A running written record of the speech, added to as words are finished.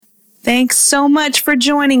Thanks so much for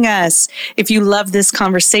joining us. If you love this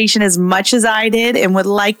conversation as much as I did and would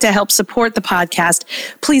like to help support the podcast,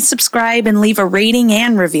 please subscribe and leave a rating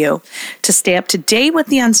and review. To stay up to date with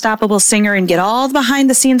The Unstoppable Singer and get all the behind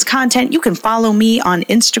the scenes content, you can follow me on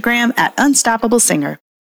Instagram at Unstoppable Singer.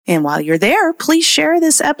 And while you're there, please share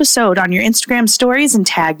this episode on your Instagram stories and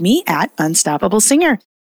tag me at Unstoppable Singer.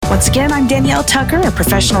 Once again, I'm Danielle Tucker, a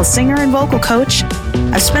professional singer and vocal coach.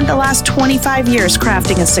 I've spent the last 25 years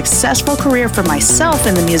crafting a successful career for myself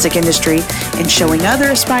in the music industry and showing other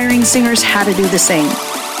aspiring singers how to do the same.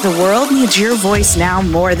 The world needs your voice now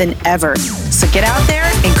more than ever. So get out there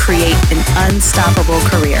and create an unstoppable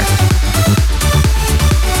career.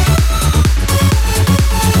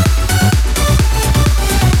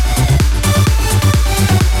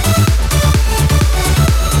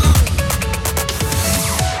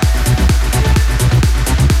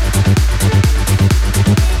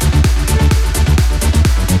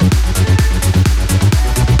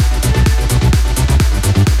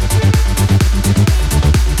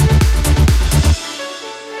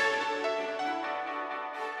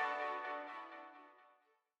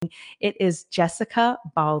 It is Jessica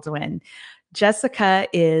Baldwin. Jessica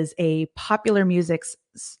is a popular music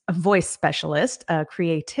voice specialist, a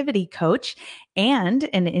creativity coach, and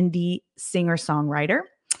an indie singer-songwriter.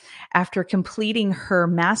 After completing her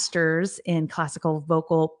master's in classical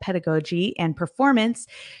vocal pedagogy and performance,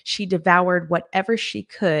 she devoured whatever she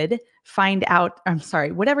could find about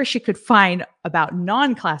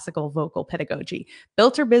non-classical vocal pedagogy,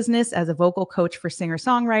 built her business as a vocal coach for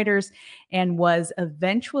singer-songwriters, and was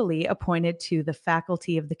eventually appointed to the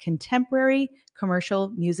faculty of the Contemporary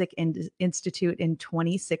Commercial Music Institute in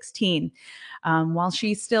 2016. While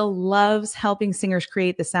she still loves helping singers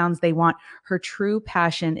create the sounds they want, her true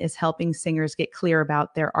passion is helping singers get clear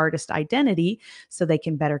about their artist identity so they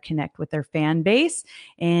can better connect with their fan base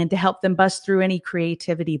and to help them bust through any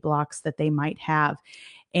creativity blocks that they might have.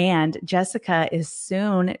 And Jessica is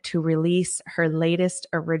soon to release her latest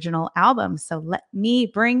original album. So let me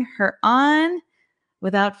bring her on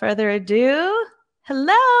without further ado.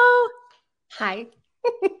 Hello. Hi.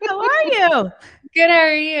 How are you? Good. How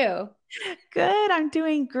are you? Good. I'm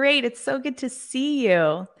doing great. It's so good to see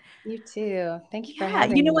you. You too. Thank you for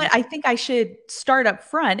having me. You know what? I think I should start up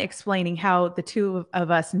front explaining how the two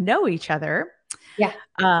of us know each other. Yeah.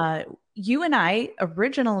 You and I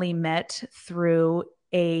originally met through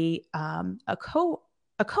a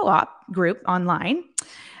co-op group online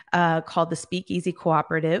called the Speakeasy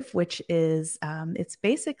Cooperative, which is it's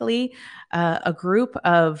basically a group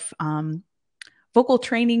of vocal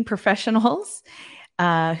training professionals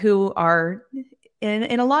who are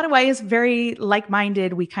in a lot of ways very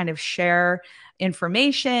like-minded. We kind of share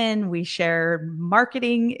information, we share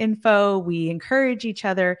marketing info, we encourage each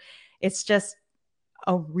other. It's just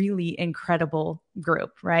a really incredible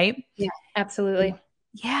group, right? Yeah, absolutely.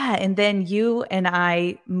 Yeah. And then you and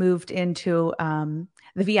I moved into the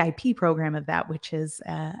VIP program of that, which is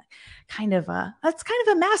kind of a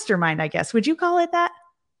mastermind, I guess. Would you call it that?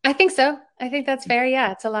 I think so. I think that's fair.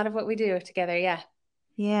 Yeah. It's a lot of what we do together. Yeah.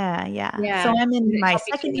 Yeah. So I'm in my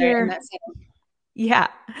second year. Yeah.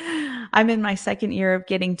 I'm in my second year of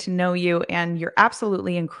getting to know you, and you're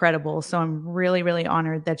absolutely incredible. So I'm really, really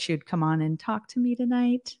honored that you'd come on and talk to me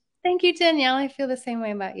tonight. Thank you, Danielle. I feel the same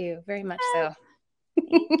way about you. Very much so.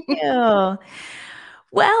 Thank you.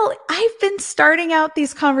 Well, I've been starting out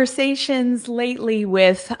these conversations lately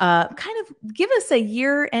with kind of give us a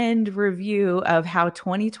year-end review of how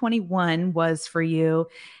 2021 was for you,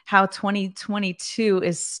 how 2022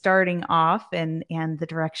 is starting off, and the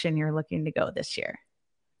direction you're looking to go this year.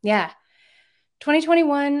 Yeah.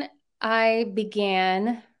 2021, I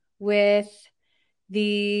began with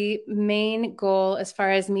the main goal as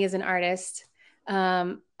far as me as an artist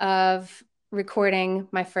of recording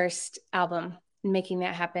my first album and making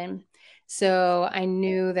that happen. So I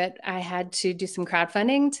knew that I had to do some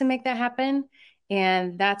crowdfunding to make that happen.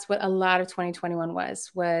 And that's what a lot of 2021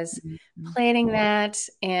 was planning that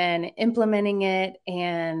and implementing it.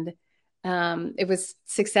 And it was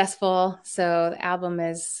successful. So the album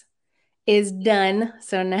is done.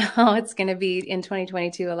 So now it's going to be in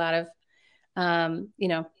 2022, a lot of,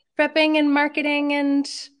 prepping and marketing and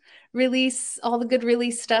release, all the good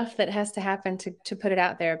release stuff that has to happen to put it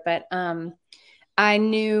out there. But I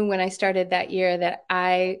knew when I started that year that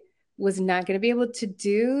I was not going to be able to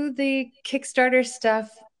do the Kickstarter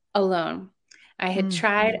stuff alone. I had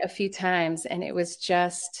tried a few times, and it was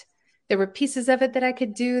just, there were pieces of it that I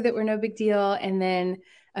could do that were no big deal. And then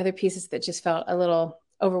other pieces that just felt a little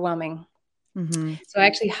overwhelming. Mm-hmm. So I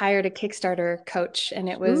actually hired a Kickstarter coach, and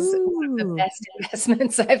it was one of the Ooh. best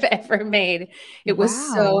investments I've ever made. It was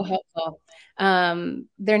so Wow. helpful.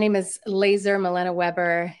 Their name is Laser Milena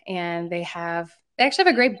Weber, and they actually have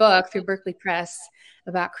a great book through Berkeley Press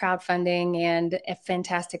about crowdfunding and a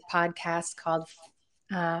fantastic podcast called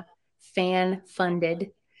Fan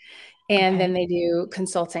Funded. And Okay. then they do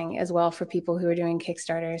consulting as well for people who are doing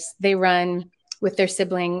Kickstarters. They run with their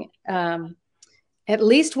sibling at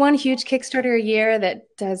least one huge Kickstarter a year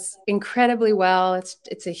that does incredibly well.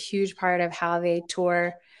 It's a huge part of how they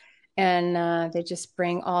tour, and they just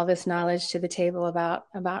bring all this knowledge to the table about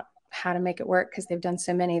how to make it work because they've done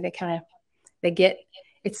so many. They get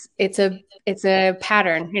it's a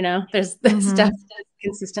pattern. There's the stuff that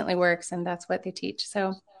consistently works, and that's what they teach.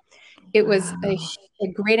 So it was a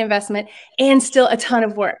great investment and still a ton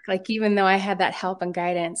of work. Like, even though I had that help and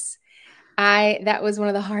guidance, that was one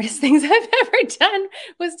of the hardest things I've ever done,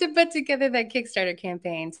 was to put together that Kickstarter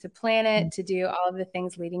campaign, to plan it, to do all of the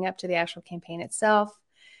things leading up to the actual campaign itself.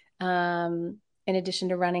 In addition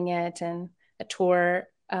to running it, and a tour,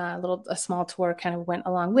 a small tour kind of went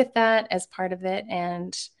along with that as part of it,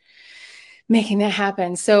 and making that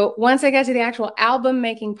happen. So once I got to the actual album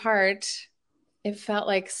making part, it felt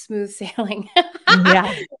like smooth sailing.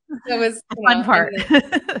 Yeah. It was The fun part.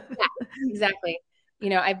 yeah, exactly.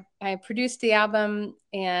 I produced the album,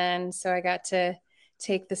 and so I got to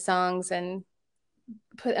take the songs and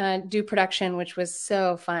do production, which was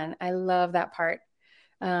so fun. I love that part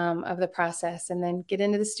of the process, and then get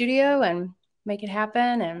into the studio and make it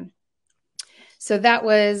happen. And so that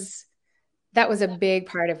was a big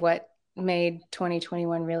part of what made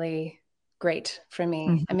 2021 really great for me.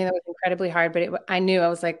 Mm-hmm. I mean, it was incredibly hard, but I knew, I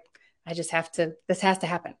was like, this has to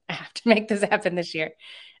happen. I have to make this happen this year.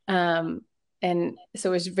 And so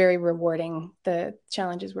it was very rewarding. The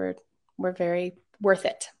challenges were very worth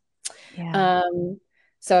it. Yeah.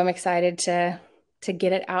 So I'm excited to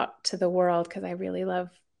get it out to the world, because I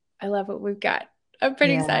love what we've got. I'm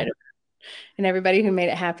pretty excited. And everybody who made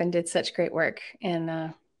it happen did such great work.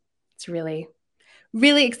 And it's really,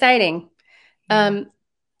 really exciting. Yeah.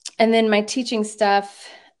 And then my teaching stuff,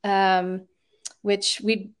 which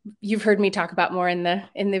you've heard me talk about more in the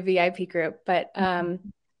VIP group, but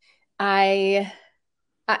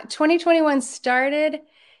 2021 started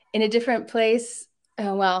in a different place.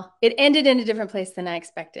 Well, it ended in a different place than I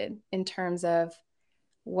expected in terms of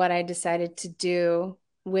what I decided to do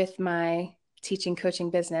with my teaching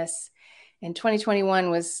coaching business. And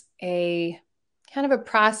 2021 was a kind of a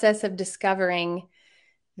process of discovering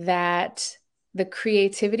that the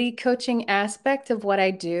creativity coaching aspect of what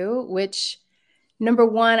I do, which, number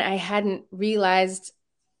one, I hadn't realized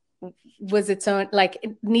was its own, like,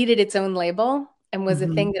 it needed its own label, and was a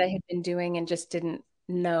thing that I had been doing and just didn't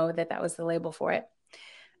know that was the label for it.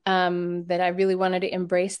 That I really wanted to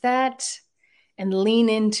embrace that and lean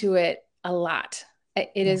into it a lot.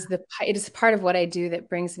 It is part of what I do that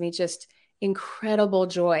brings me just incredible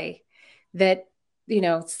joy, that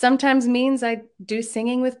sometimes means I do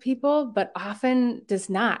singing with people, but often does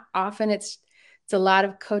not. Often it's a lot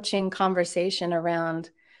of coaching conversation around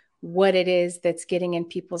what it is that's getting in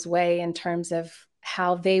people's way in terms of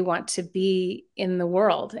how they want to be in the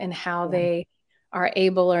world, and how they are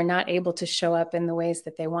able or not able to show up in the ways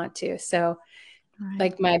that they want to. So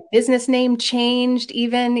like, my business name changed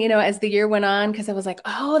even, as the year went on, because I was like,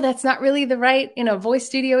 oh, that's not really the right, voice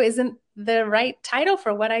studio isn't the right title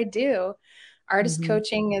for what I do. Artist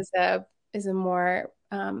coaching is a more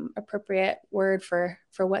appropriate word for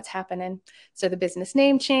what's happening. So the business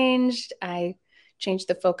name changed. I changed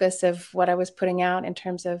the focus of what I was putting out in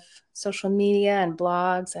terms of social media and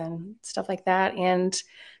blogs and stuff like that. And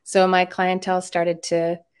so my clientele started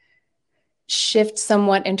to shift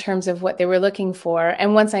somewhat in terms of what they were looking for.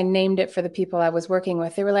 And once I named it for the people I was working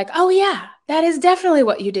with, they were like, oh yeah, that is definitely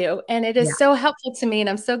what you do. And it is so helpful to me. And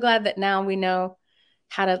I'm so glad that now we know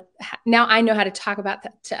now I know how to talk about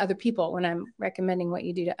that to other people when I'm recommending what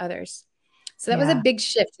you do to others. So that was a big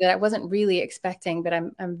shift that I wasn't really expecting, but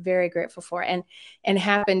I'm very grateful for, and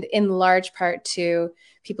happened in large part to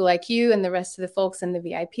people like you and the rest of the folks in the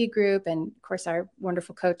VIP group, and of course our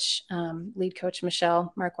wonderful coach, lead coach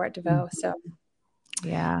Michelle Marquardt DeVoe. So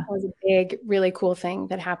yeah, it was a big, really cool thing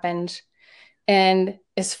that happened. And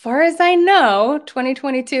as far as I know,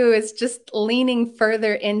 2022 is just leaning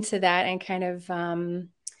further into that and kind of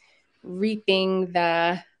reaping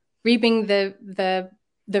the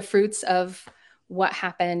fruits of what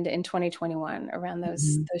happened in 2021 around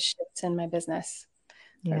those shifts in my business.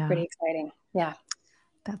 They're pretty exciting. Yeah.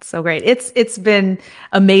 That's so great. It's been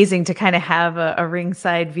amazing to kind of have a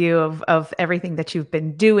ringside view of everything that you've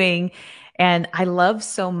been doing. And I love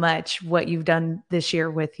so much what you've done this year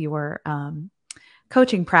with your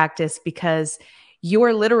coaching practice, because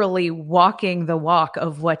you're literally walking the walk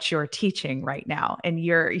of what you're teaching right now. And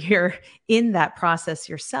you're in that process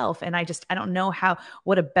yourself. And I don't know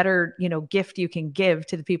what a better, gift you can give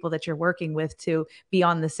to the people that you're working with, to be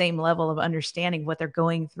on the same level of understanding what they're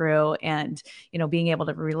going through and, being able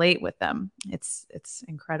to relate with them. It's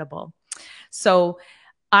incredible. So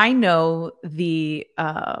I know the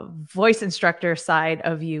voice instructor side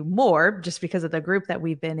of you more just because of the group that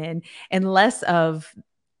we've been in, and less of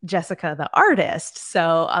Jessica, the artist.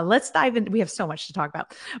 So let's dive in. We have so much to talk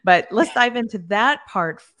about, but let's dive into that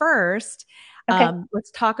part first. Okay.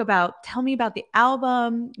 Tell me about the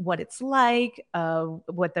album, what it's like,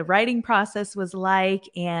 what the writing process was like.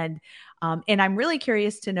 And I'm really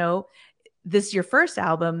curious to know, this is your first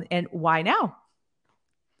album, and why now?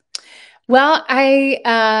 Well,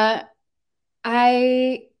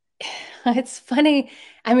 it's funny.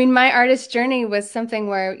 I mean, my artist journey was something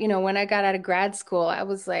where, when I got out of grad school, I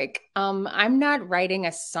was like, I'm not writing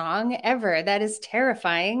a song ever. That is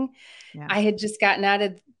terrifying. Yeah. I had just gotten out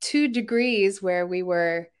of 2 degrees where we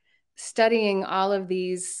were studying all of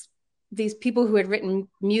these people who had written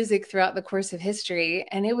music throughout the course of history.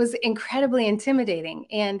 And it was incredibly intimidating.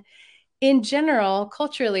 And in general,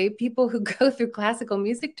 culturally, people who go through classical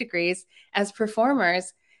music degrees as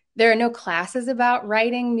performers, there are no classes about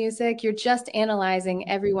writing music. You're just analyzing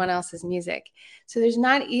everyone else's music. So there's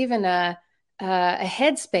not even a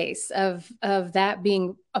headspace of that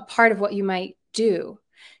being a part of what you might do.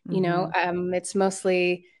 It's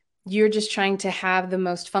mostly you're just trying to have the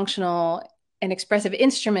most functional and expressive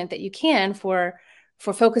instrument that you can for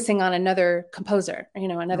focusing on another composer,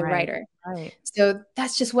 another writer. Right. So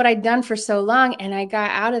that's just what I'd done for so long. And I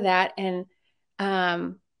got out of that, and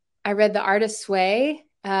I read The Artist's Way.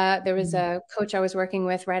 There was a coach I was working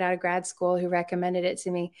with right out of grad school who recommended it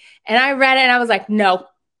to me. And I read it and I was like, nope,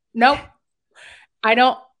 no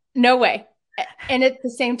way. And at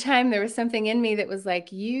the same time, there was something in me that was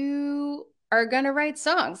like, you are going to write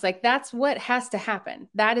songs. Like, that's what has to happen.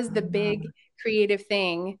 That is the big creative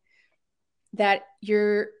thing that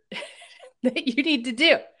that you need to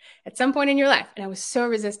do at some point in your life. And I was so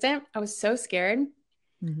resistant. I was so scared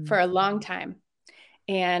for a long time.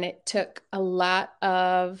 And it took a lot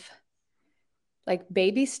of like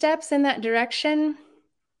baby steps in that direction.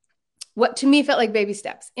 What to me felt like baby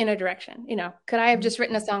steps in a direction. Could I have just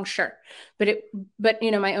written a song? Sure. But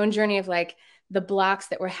my own journey of like the blocks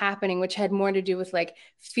that were happening, which had more to do with like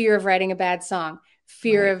fear of writing a bad song,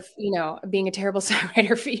 fear of, being a terrible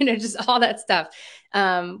songwriter, just all that stuff.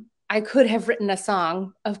 I could have written a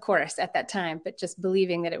song, of course, at that time, but just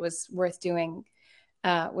believing that it was worth doing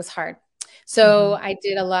was hard. So I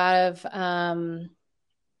did a lot of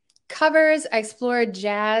covers. I explored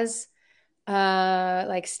jazz,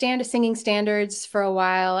 like singing standards for a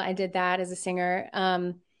while. I did that as a singer.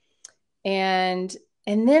 And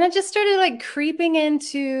then I just started like creeping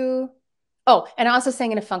into, and I also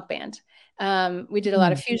sang in a funk band. We did a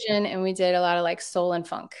lot of fusion, and we did a lot of like soul and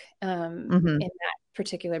funk in that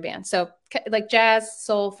particular band. So like jazz,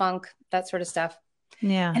 soul, funk, that sort of stuff.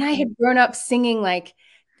 Yeah. And I had grown up singing like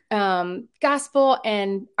gospel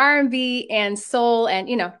and R&B and soul. And,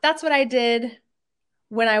 that's what I did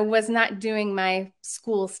when I was not doing my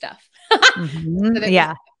school stuff.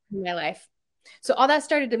 Yeah. In my life. So all that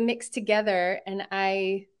started to mix together, and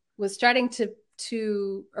I was starting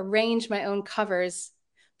to arrange my own covers,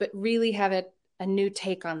 but really have a new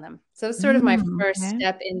take on them. So it was sort of my first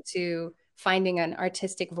step into finding an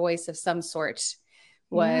artistic voice of some sort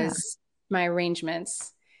was my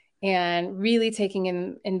arrangements, and really taking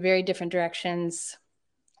in very different directions.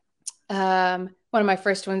 One of my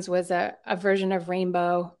first ones was a version of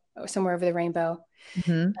Rainbow, Somewhere Over the Rainbow,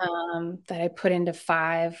 that I put into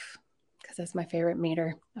 5 because that's my favorite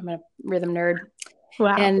meter. I'm a rhythm nerd.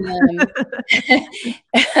 Wow. And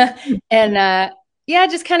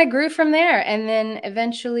just kind of grew from there. And then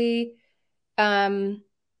eventually here's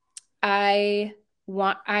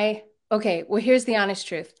the honest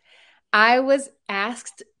truth. I was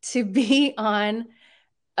asked to be on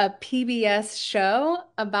a PBS show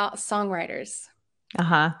about songwriters.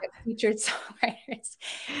 Featured songwriters.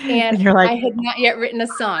 And you're like, I had not yet written a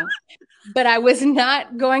song, but I was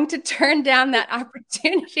not going to turn down that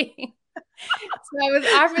opportunity. So I was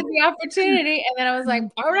offered the opportunity, and then I was like,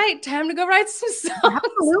 all right, time to go write some songs.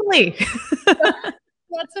 Absolutely. So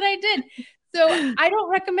that's what I did. So I don't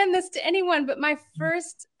recommend this to anyone, but my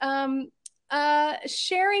first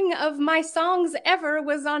sharing of my songs ever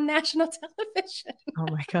was on national television. Oh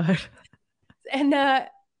my God.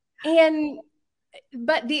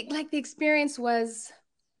 But the experience was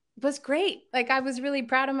was great. Like I was really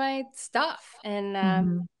proud of my stuff, and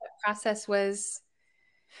Mhm. the process was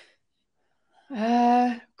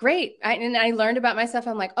great. And I learned about myself.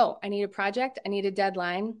 I'm like, oh, I need a project. I need a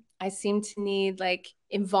deadline. I seem to need like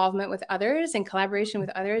involvement with others and collaboration with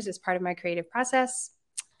others as part of my creative process.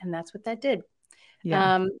 And that's what that did.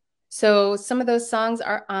 Yeah. Um, so some of those songs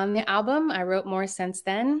are on the album. I wrote more since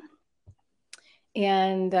then.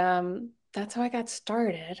 And that's how I got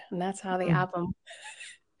started. And that's how the Mm. album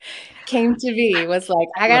came to be, was like,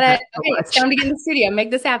 I love that so okay, it's much. time to get in the studio, make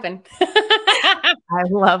this happen. I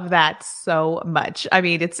love that so much. I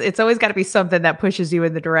mean, it's always got to be something that pushes you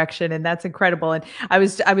in the direction, and that's incredible. And I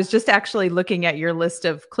was just actually looking at your list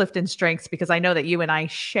of Clifton strengths because I know that you and I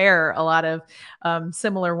share a lot of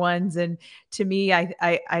similar ones. And to me,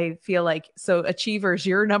 I feel like so achievers,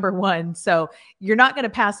 you're number one. So you're not going to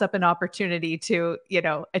pass up an opportunity to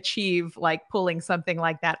achieve like pulling something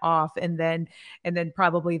like that off, and then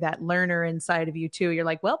probably that learner inside of you too. You're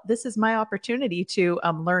like, well, this is my opportunity to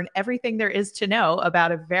learn everything there is to know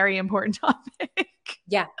about a very important topic.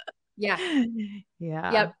 Yeah. Yeah.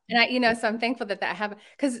 Yeah. Yep. And so I'm thankful that that happened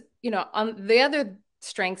because, on the other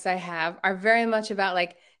strengths I have are very much about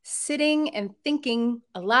like sitting and thinking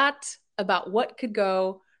a lot about what could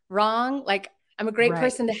go wrong. Like I'm a great Right.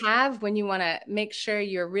 person to have when you want to make sure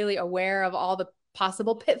you're really aware of all the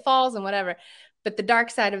possible pitfalls and whatever. But the dark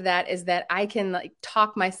side of that is that I can like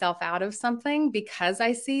talk myself out of something because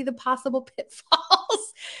I see the possible pitfalls.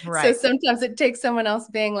 So Right. sometimes it takes someone else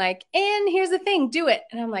being like, and here's the thing, do it.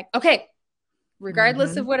 And I'm like, okay,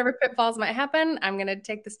 regardless Hmm. of whatever pitfalls might happen, I'm going to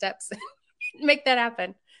take the steps and make that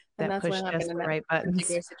happen. And That that's what push happened just in the that right buttons.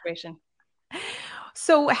 particular situation.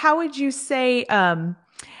 So how would you say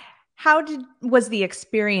how was the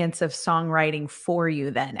experience of songwriting for you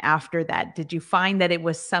then after that? Did you find that it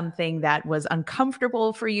was something that was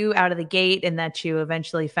uncomfortable for you out of the gate and that you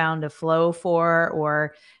eventually found a flow for,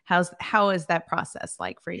 or how is that process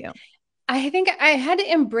like for you? I think I had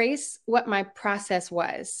to embrace what my process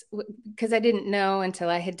was because I didn't know until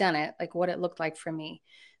I had done it, like what it looked like for me.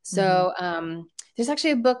 Hmm. So there's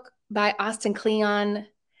actually a book by Austin Kleon.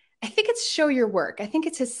 I think it's Show Your Work. I think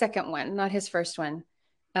it's his second one, not his first one,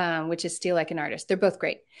 which is Steal Like an Artist. They're both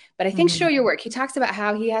great. But I think Show Hmm. Your Work, he talks about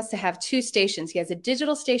how he has to have two stations. He has a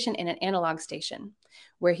digital station and an analog station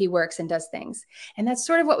where he works and does things. And that's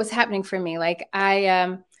sort of what was happening for me. Like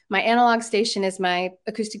my analog station is my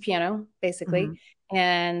acoustic piano, Hmm. basically,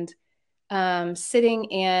 and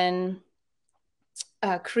sitting and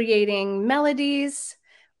creating melodies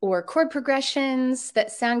or chord progressions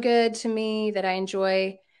that sound good to me, that I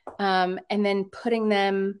enjoy, and then putting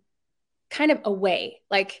them kind of away,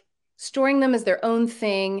 like storing them as their own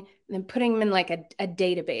thing, and then putting them in like a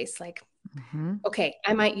database, like, Hmm. okay,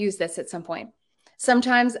 I might use this at some point.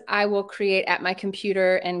 Sometimes I will create at my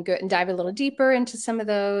computer and go and dive a little deeper into some of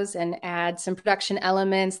those and add some production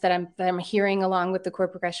elements that I'm hearing along with the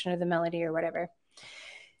chord progression or the melody or whatever.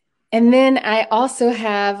 And then I also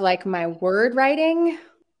have like my word writing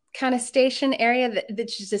kind of station area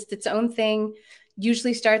that's just its own thing.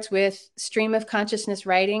 Usually starts with stream of consciousness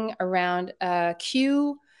writing around a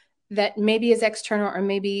cue that maybe is external or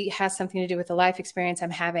maybe has something to do with the life experience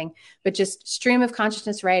I'm having, but just stream of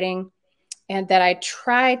consciousness writing. And that I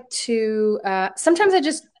try to, sometimes I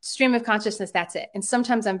just stream of consciousness, that's it. And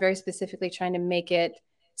sometimes I'm very specifically trying to make it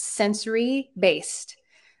sensory based.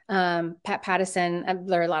 Pat Pattison,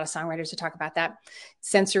 there are a lot of songwriters who talk about that.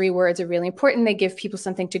 Sensory words are really important. They give people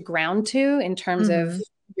something to ground to in terms of Hmm.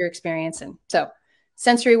 your experience. And so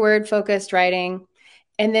sensory word focused writing.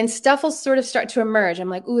 And then stuff will sort of start to emerge. I'm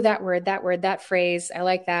like, ooh, that word, that phrase. I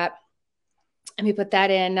like that. Let me put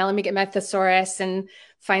that in. Now let me get my thesaurus and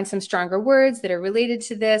find some stronger words that are related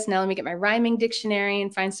to this. Now let me get my rhyming dictionary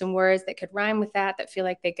and find some words that could rhyme with that feel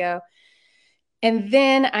like they go. And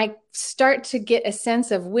then I start to get a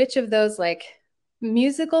sense of which of those like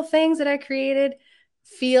musical things that I created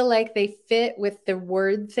feel like they fit with the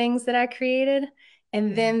word things that I created. And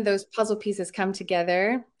Yeah. then those puzzle pieces come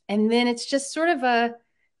together. And then it's just sort of a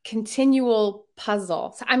continual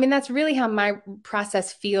puzzle. So, I mean, that's really how my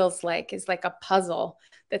process feels like, is like a puzzle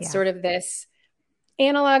that's Yeah. sort of this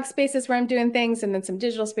analog spaces where I'm doing things and then some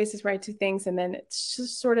digital spaces where I do things. And then it's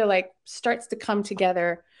just sort of like starts to come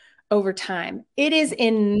together over time. It is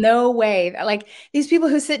in no way like these people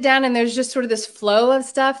who sit down and there's just sort of this flow of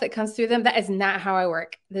stuff that comes through them. That is not how I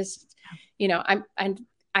work. This,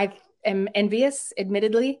 I am envious,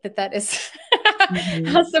 admittedly, that is Hmm.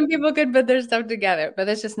 how some people could put their stuff together, but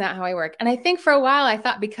that's just not how I work. And I think for a while I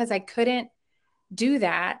thought because I couldn't do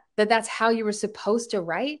that, that's how you were supposed to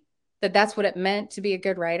write, that's what it meant to be a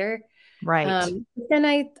good writer. Right. But then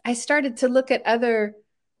I started to look at other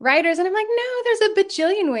writers. And I'm like, no, there's a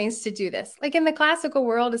bajillion ways to do this. Like in the classical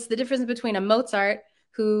world, it's the difference between a Mozart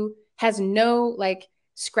who has no like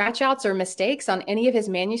scratch outs or mistakes on any of his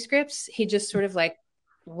manuscripts. He just sort of like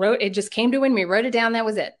wrote, it just came to him. We wrote it down. That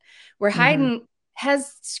was it. Where Haydn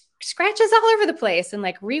has scratches all over the place and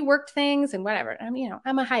like reworked things and whatever.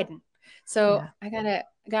 I'm a Haydn. So I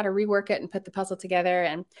gotta rework it and put the puzzle together.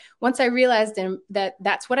 And once I realized that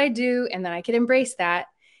that's what I do and that I could embrace that,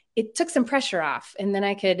 it took some pressure off. And then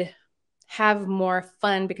I could have more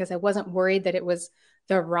fun because I wasn't worried that it was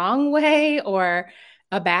the wrong way or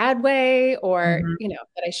a bad way or,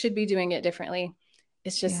 that I should be doing it differently.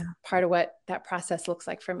 It's just part of what that process looks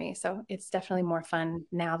like for me. So it's definitely more fun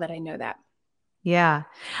now that I know that. Yeah.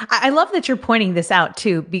 I love that you're pointing this out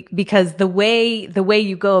too, because the way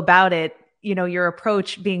you go about it, your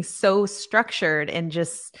approach being so structured and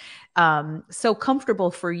just so comfortable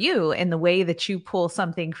for you in the way that you pull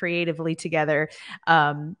something creatively together.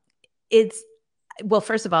 Well,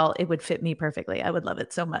 first of all, it would fit me perfectly. I would love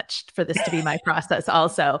it so much for this to be my process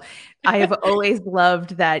also. I have always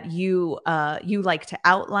loved that you like to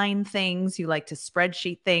outline things, you like to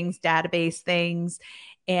spreadsheet things, database things.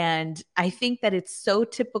 And I think that it's so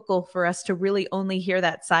typical for us to really only hear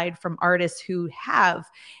that side from artists who have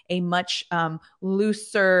a much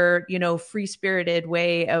looser, free-spirited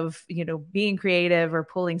way of, being creative or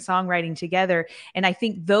pulling songwriting together. And I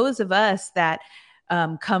think those of us that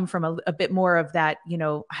come from a bit more of that,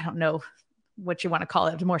 I don't know what you want to call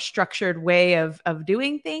it, a more structured way of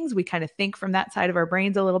doing things. We kind of think from that side of our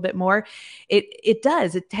brains a little bit more.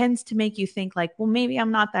 It tends to make you think like, well, maybe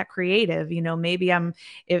I'm not that creative. Maybe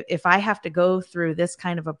if I have to go through this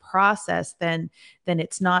kind of a process, then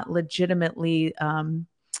it's not legitimately,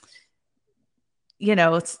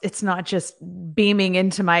 it's not just beaming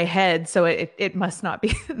into my head. So it must not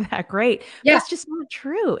be that great. Yeah. That's just not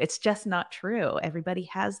true. It's just not true. Everybody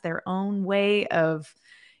has their own way of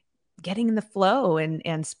getting in the flow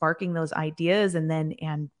and sparking those ideas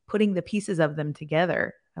and putting the pieces of them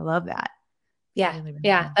together. I love that. Yeah. Really, really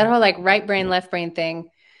that whole like right brain, left brain thing.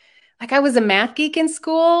 Like I was a math geek in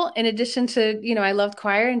school, in addition to, I loved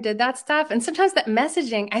choir and did that stuff. And sometimes that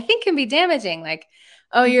messaging I think can be damaging. Like,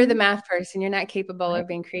 oh, you're the math person. You're not capable of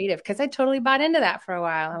being creative. Cause I totally bought into that for a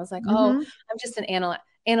while. I was like, oh, I'm just an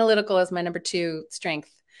analytical is my number 2 strength.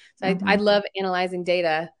 So I love analyzing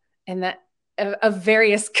data and that of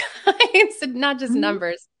various kinds, not just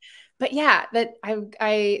numbers. But yeah, that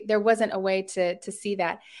there wasn't a way to see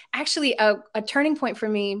that. Actually, a turning point for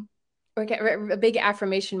me, or a big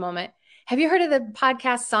affirmation moment. Have you heard of the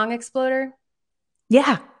podcast Song Exploder?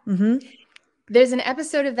 Yeah. There's an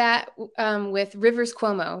episode of that with Rivers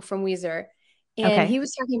Cuomo from Weezer. And he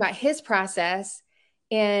was talking about his process.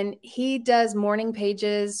 And he does morning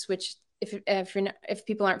pages, which if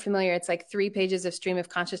people aren't familiar, it's like 3 pages of stream of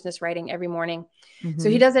consciousness writing every morning.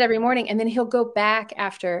 So he does it every morning. And then he'll go back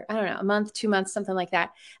after, I don't know, a month, 2 months, something like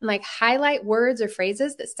that. And like highlight words or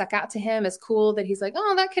phrases that stuck out to him as cool that he's like,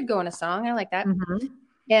 oh, that could go in a song. I like that.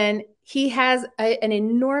 And he has an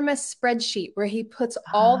enormous spreadsheet where he puts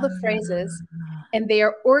all the phrases and they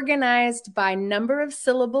are organized by number of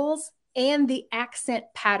syllables and the accent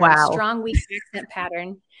pattern, strong, weak accent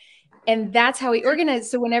pattern. And that's how he organized.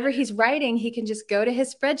 So whenever he's writing, he can just go to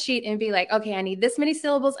his spreadsheet and be like, okay, I need this many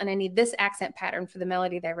syllables and I need this accent pattern for the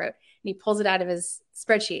melody that I wrote. And he pulls it out of his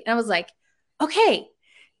spreadsheet. And I was like, okay,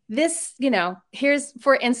 this, here's,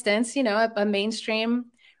 for instance, a mainstream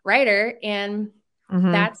writer, and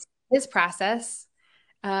that's his process.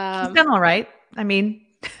 He's done all right. I mean,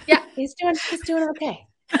 yeah, he's doing okay.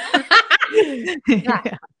 But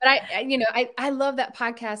I love that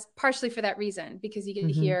podcast partially for that reason, because you get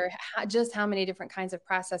to hear just how many different kinds of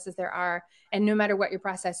processes there are. And no matter what your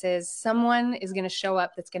process is, someone is going to show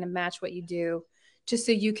up that's going to match what you do, just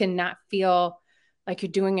so you can not feel like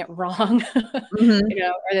you're doing it wrong, or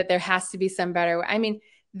that there has to be some better way. I mean,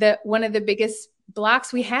 one of the biggest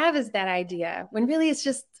blocks we have is that idea, when really it's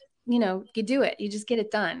just, you do it, you just get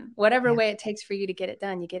it done. Whatever way it takes for you to get it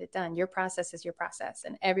done, you get it done. Your process is your process,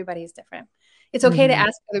 and everybody is different. It's okay to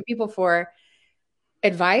ask other people for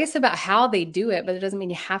advice about how they do it, but it doesn't mean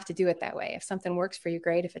you have to do it that way. If something works for you,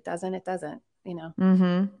 great. If it doesn't, it doesn't,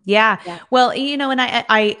 Yeah. Well, and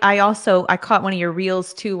I caught one of your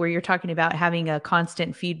reels too, where you're talking about having a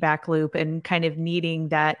constant feedback loop and kind of needing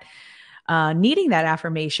that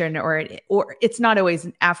affirmation, or it's not always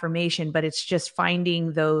an affirmation, but it's just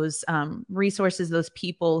finding those resources, those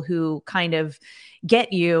people who kind of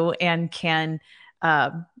get you and can,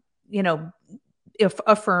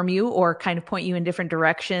 affirm you or kind of point you in different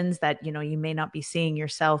directions that, you may not be seeing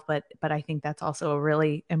yourself. But I think that's also a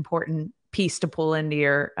really important piece to pull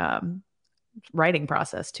into writing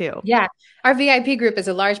process too. Yeah. Our VIP group is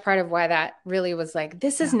a large part of why that really was like,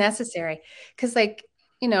 this is necessary. Because like,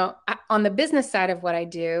 on the business side of what I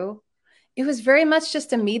do, it was very much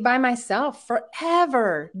just a me by myself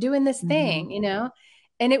forever doing this thing,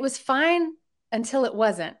 and it was fine until it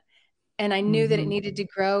wasn't. And I knew that it needed to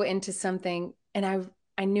grow into something. And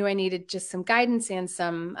I knew I needed just some guidance and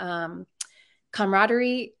some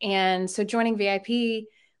camaraderie. And so joining VIP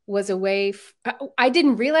was a way. I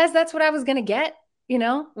didn't realize that's what I was going to get,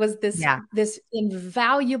 was this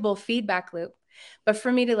invaluable feedback loop. But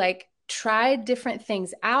for me to like try different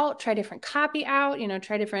things out, try different copy out,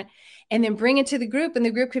 try different, and then bring it to the group. And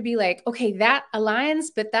the group could be like, okay, that aligns,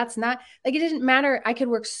 but that's not, like, it didn't matter. I could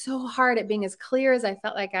work so hard at being as clear as I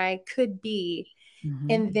felt like I could be.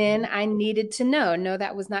 And then I needed to know, no,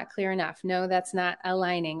 that was not clear enough. No, that's not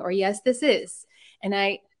aligning. Or yes, this is.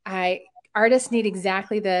 And artists need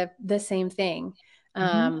exactly the same thing.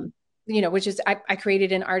 Which is I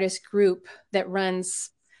created an artist group that runs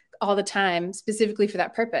all the time specifically for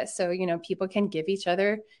that purpose. So, people can give each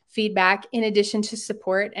other feedback in addition to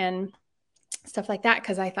support and stuff like that.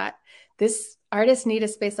 Cause I thought this artists need a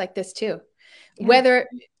space like this too. Yeah. Whether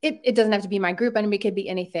it doesn't have to be my group. I mean, it could be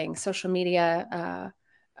anything, social media.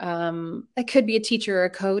 It could be a teacher or a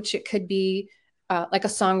coach. It could be like a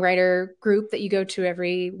songwriter group that you go to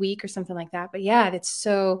every week or something like that. But yeah, it's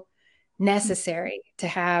so necessary to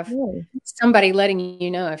have somebody letting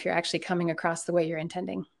you know if you're actually coming across the way you're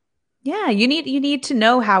intending. Yeah, you need to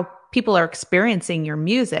know how people are experiencing your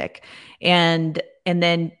music, and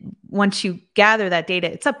then once you gather that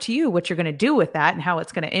data, it's up to you what you're going to do with that and how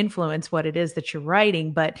it's going to influence what it is that you're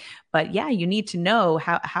writing. But yeah, you need to know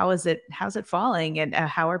how's it falling, and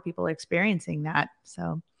how are people experiencing that.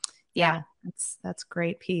 So yeah, that's a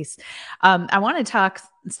great piece. I want to talk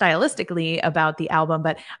stylistically about the album,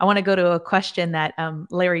 but I want to go to a question that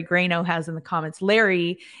Larry Grano has in the comments.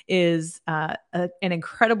 Larry is an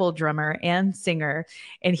incredible drummer and singer,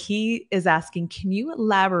 and he is asking, can you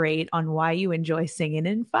elaborate on why you enjoy singing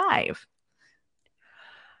in 5?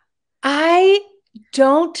 I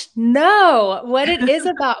don't know what it is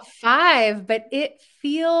about 5, but it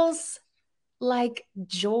feels like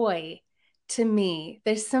joy to me.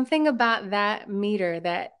 There's something about that meter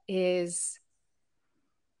that it's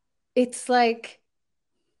like,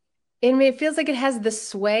 it feels like it has the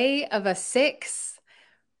sway of a 6,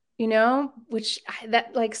 which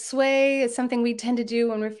that like sway is something we tend to do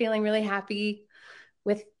when we're feeling really happy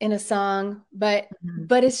in a song, but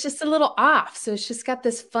it's just a little off. So it's just got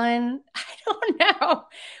this fun, I don't know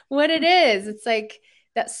what it is. It's like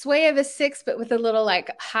that sway of a 6, but with a little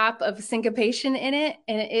like hop of syncopation in it.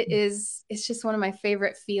 And it's just one of my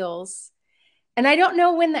favorite feels. And I don't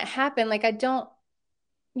know when that happened. Like, I don't,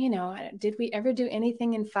 did we ever do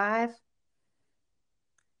anything in 5?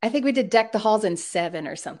 I think we did Deck the Halls in 7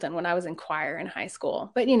 or something when I was in choir in high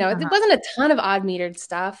school, but it wasn't a ton of odd metered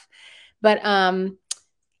stuff. But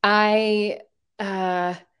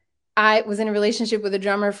I was in a relationship with a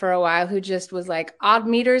drummer for a while who just was like odd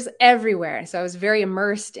meters everywhere. So I was very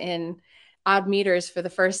immersed in odd meters for the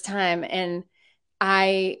first time. And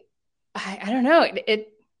I don't know,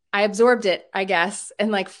 I absorbed it, I guess.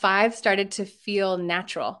 And like 5 started to feel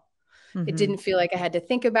natural. It didn't feel like I had to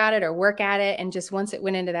think about it or work at it. And just once it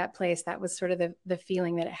went into that place, that was sort of the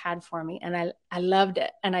feeling that it had for me. And I loved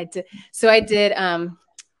it. And I did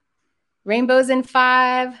Rainbows in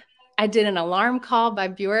 5. I did an Alarm Call by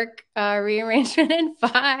Bjork rearrangement in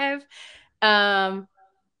 5.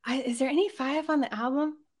 Is there any 5 on the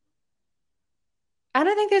album? I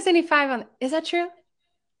don't think there's any 5 on. Is that true?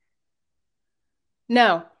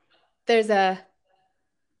 No, there's as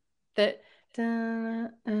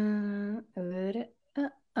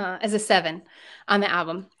a 7 on the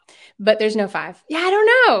album, but there's no 5. Yeah, I don't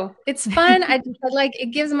know. It's fun. I like, it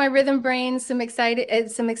gives my rhythm brain some excitement,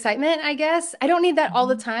 I guess. I don't need that all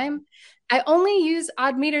the time. I only use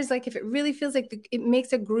odd meters like if it really feels like it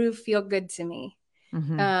makes a groove feel good to me.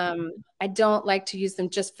 I don't like to use them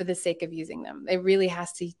just for the sake of using them. It really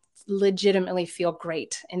has to legitimately feel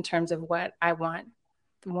great in terms of what I want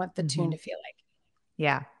the tune to feel like.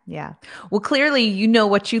 Yeah. Yeah. Well, clearly you know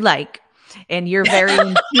what you like, and you're very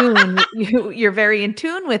in tune. You're very in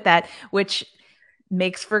tune with that, which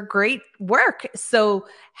makes for great work. So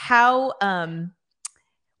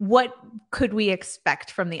what could we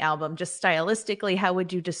expect from the album? Just stylistically, how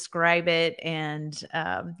would you describe it? And,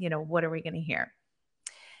 what are we going to hear?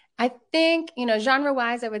 I think, genre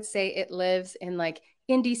wise, I would say it lives in like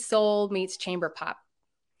indie soul meets chamber pop.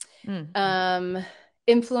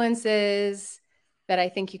 Influences that I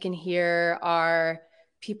think you can hear are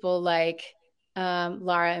people like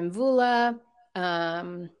Lara Mvula,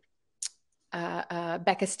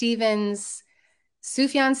 Becca Stevens,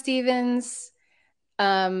 Sufjan Stevens.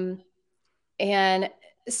 And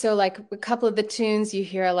so like a couple of the tunes, you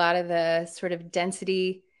hear a lot of the sort of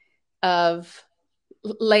density of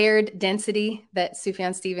layered density that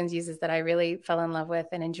Sufjan Stevens uses that I really fell in love with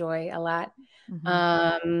and enjoy a lot.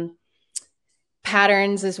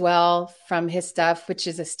 Patterns as well from his stuff, which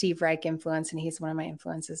is a Steve Reich influence, and he's one of my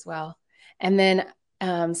influences as well. And then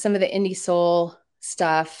some of the indie soul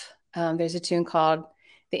stuff. There's a tune called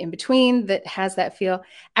The In-Between that has that feel.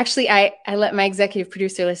 Actually, I let my executive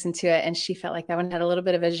producer listen to it, and she felt like that one had a little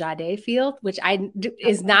bit of a Sade feel, which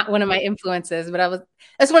is not one of my influences, but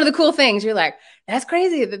that's one of the cool things. You're like, that's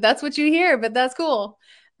crazy that that's what you hear, but that's cool.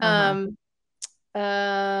 And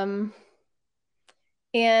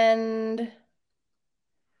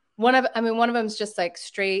one of them is just like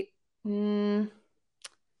straight kind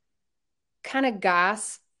of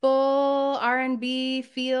gospel R&B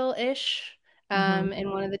feel-ish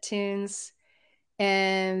in one of the tunes.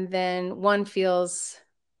 And then one feels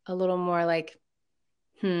a little more like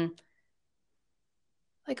a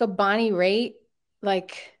Bonnie Raitt,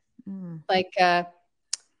 like I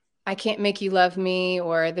Can't Make You Love Me,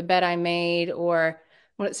 or The Bed I Made, or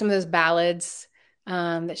some of those ballads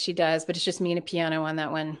that she does, but it's just me and a piano on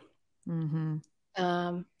that one.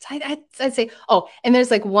 So I'd say, and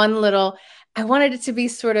there's like one little, I wanted it to be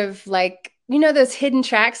sort of like, you know, those hidden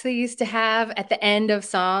tracks they used to have at the end of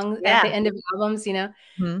songs, at the end of albums, you know,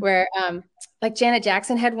 where like Janet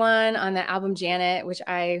Jackson had one on the album Janet, which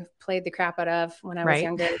I played the crap out of when I was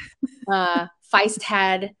younger. Feist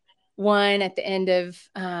had one at the end of,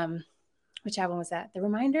 which album was that? The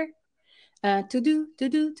Reminder? To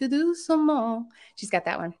do some more. She's got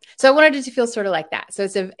that one. So I wanted it to feel sort of like that. So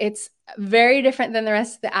it's very different than the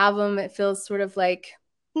rest of the album. It feels sort of like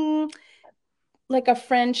a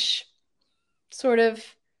French sort of,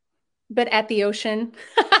 but at the ocean,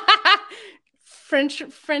 French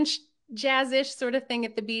jazzish sort of thing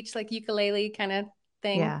at the beach, like ukulele kind of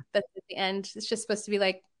thing. Yeah. That's at the end. It's just supposed to be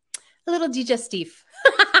like a little digestif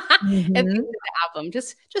at the end of the album,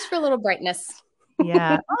 just for a little brightness.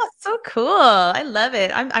 Yeah. Oh, so cool. I love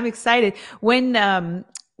it. I'm excited. When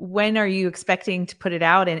are you expecting to put it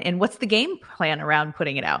out, and what's the game plan around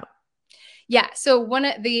putting it out? Yeah. So one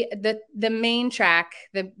of the main track,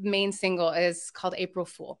 the main single is called April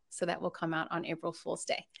Fool. So that will come out on April Fool's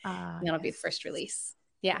Day. And that'll be the first release.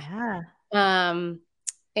 Yeah. And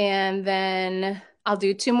then I'll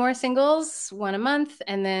do 2 more singles, 1 a month.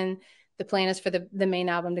 And then the plan is for the main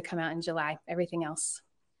album to come out in July, everything else.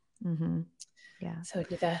 Yeah. So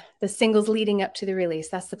do the singles leading up to the release.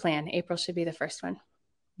 That's the plan. April should be the first one.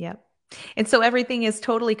 Yep. And so everything is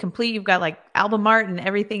totally complete. You've got like album art and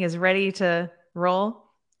everything is ready to roll.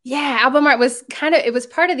 Yeah. Album art was it was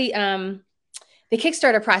part of the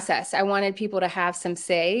Kickstarter process. I wanted people to have some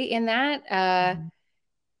say in that.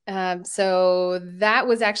 So that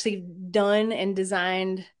was actually done and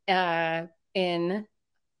designed in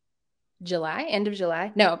July, end of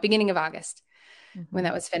July. No, beginning of August. When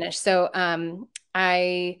that was finished. So I'm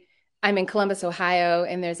in Columbus, Ohio,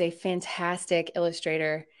 and there's a fantastic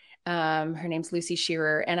illustrator. Her name's Lucy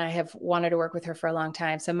Shearer, and I have wanted to work with her for a long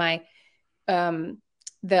time. So my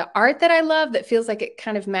the art that I love that feels like it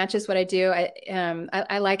kind of matches what I do.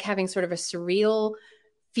 I like having sort of a surreal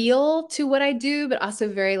feel to what I do, but also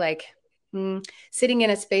very like sitting in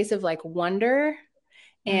a space of like wonder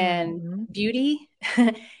and beauty.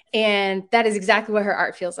 And that is exactly what her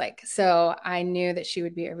art feels like. So I knew that she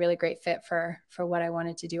would be a really great fit for what I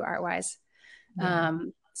wanted to do art-wise.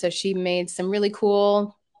 So she made some really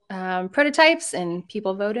cool prototypes, and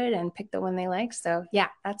people voted and picked the one they liked. So yeah,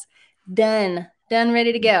 that's done,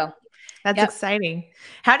 ready to go. That's exciting.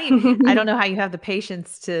 How do you, I don't know how you have the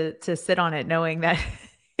patience to sit on it knowing that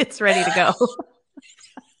it's ready to go.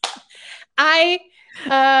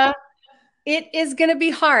 It is going to be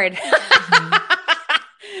hard.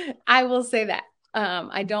 I will say that.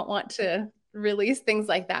 I don't want to release things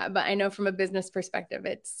like that, but I know from a business perspective,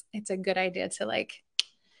 it's a good idea to like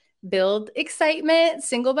build excitement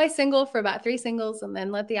single by single for about 3 singles and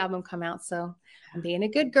then let the album come out. So I'm being a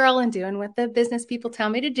good girl and doing what the business people tell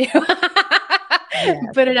me to do.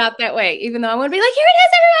 Put it out that way, even though I want to be like, here it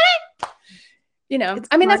is, everybody. You know,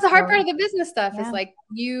 that's the hard part of the business stuff is like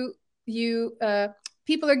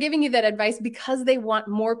people are giving you that advice because they want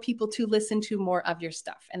more people to listen to more of your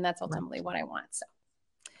stuff. And that's ultimately what I want. So.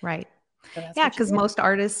 Right. So yeah. Because most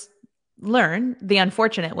artists learn the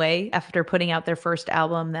unfortunate way after putting out their first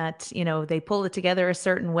album that, you know, they pull it together a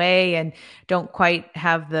certain way and don't quite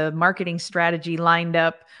have the marketing strategy lined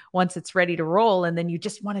up once it's ready to roll. And then you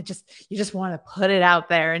just want to put it out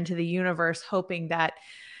there into the universe, hoping that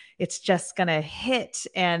it's just going to hit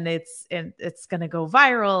and it's going to go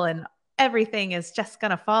viral and everything is just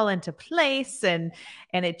going to fall into place. And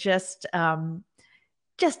it just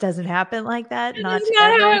doesn't happen like that. That's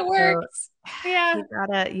not how it works. So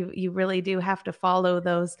Yeah. you really do have to follow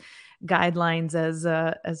those guidelines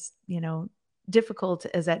as difficult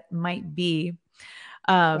as that might be.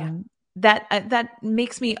 That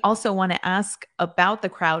makes me also want to ask about the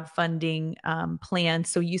crowdfunding plan.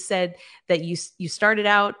 So you said that you started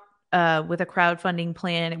out with a crowdfunding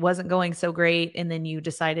plan. It wasn't going so great, and then you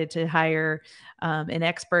decided to hire an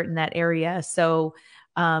expert in that area. So,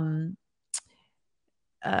 feel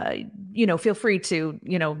free to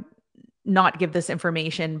not give this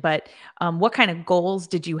information, but what kind of goals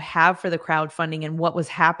did you have for the crowdfunding, and what was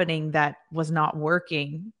happening that was not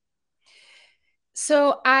working?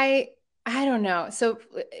 So I don't know. So,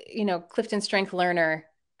 Clifton Strength Learner,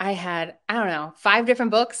 I had, 5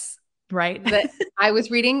 different books, right, that I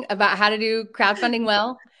was reading about how to do crowdfunding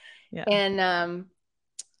well. Yeah. And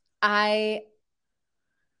I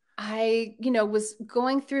was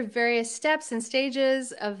going through various steps and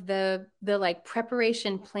stages of the like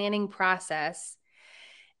preparation planning process.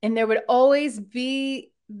 And there would always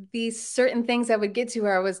be these certain things I would get to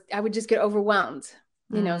where I would just get overwhelmed.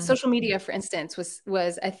 Social media, for instance,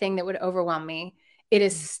 was a thing that would overwhelm me. It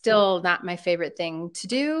is still not my favorite thing to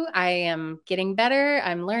do. I am getting better.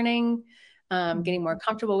 I'm learning, getting more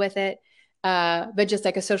comfortable with it. But just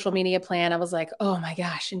like a social media plan, I was like, oh my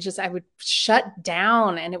gosh. And I would shut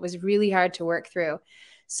down, and it was really hard to work through.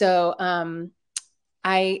 So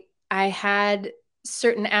I had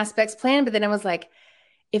certain aspects planned, but then I was like,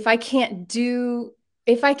 if I can't do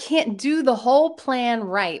the whole plan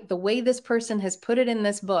right, the way this person has put it in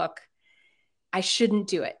this book, I shouldn't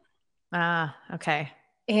do it. Okay.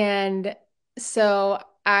 And so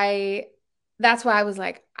that's why I was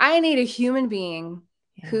like, I need a human being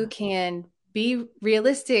who can be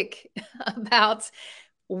realistic about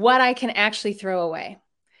what I can actually throw away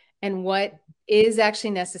and what is actually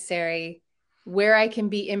necessary, where I can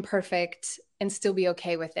be imperfect and still be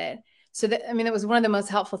okay with it. So that was one of the most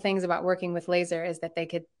helpful things about working with Laser, is that they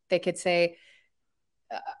could say,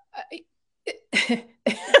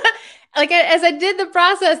 like, as I did the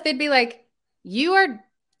process, they'd be like, you are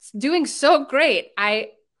doing so great.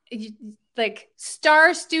 Like,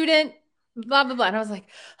 star student, blah, blah, blah. And I was like,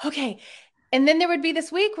 okay. And then there would be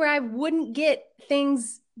this week where I wouldn't get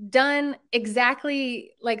things done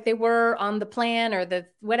exactly like they were on the plan or the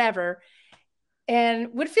whatever,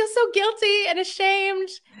 and would feel so guilty and ashamed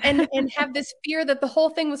and have this fear that the whole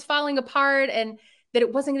thing was falling apart and that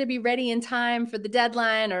it wasn't going to be ready in time for the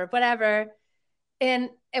deadline or whatever. And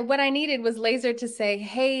what I needed was Laser to say,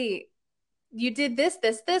 hey, you did this,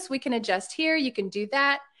 we can adjust here. You can do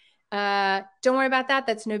that. Don't worry about that.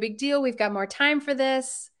 That's no big deal. We've got more time for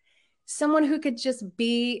this. Someone who could just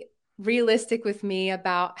be realistic with me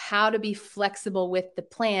about how to be flexible with the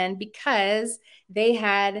plan, because they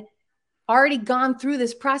had already gone through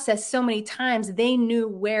this process so many times. They knew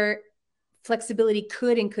where flexibility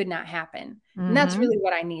could and could not happen. And that's really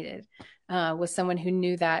what I needed, was someone who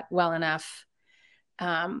knew that well enough.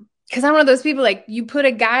 Because I'm one of those people, like, you put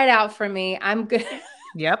a guide out for me, I'm good.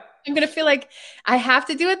 Yep. I'm going to feel like I have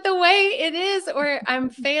to do it the way it is, or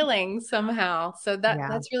I'm failing somehow. So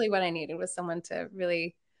that's really what I needed, was someone to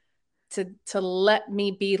really, to let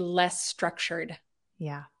me be less structured.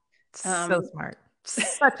 Yeah. So smart.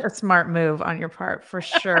 Such a smart move on your part, for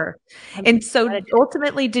sure. And so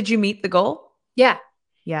ultimately, did you meet the goal? Yeah.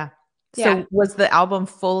 Yeah. So was the album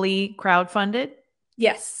fully crowdfunded?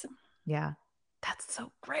 Yes. Yeah. That's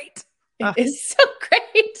so great. It is so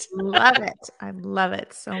great. Love it. I love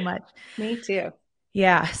it so much. Me too.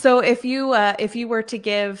 Yeah. So if you were to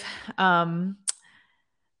give the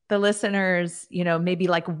listeners, maybe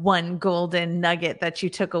like one golden nugget that you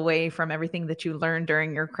took away from everything that you learned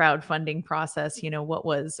during your crowdfunding process, what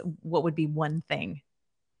would be one thing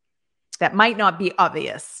that might not be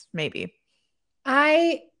obvious, maybe?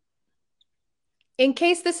 In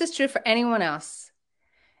case this is true for anyone else,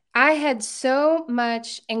 I had so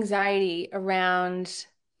much anxiety around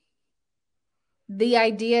the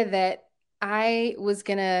idea that I was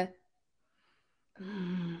gonna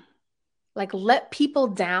like let people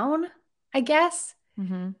down, I guess,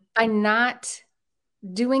 by not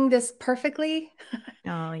doing this perfectly.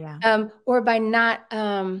 Oh yeah. Or by not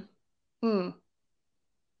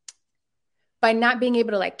being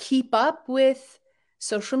able to like keep up with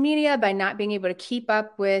social media, by not being able to keep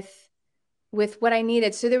up with what I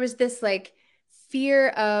needed. So there was this like fear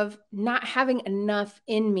of not having enough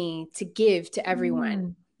in me to give to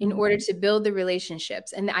everyone in order to build the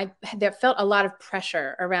relationships. And there felt a lot of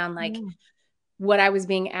pressure around like what I was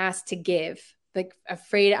being asked to give, like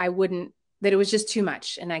afraid that it was just too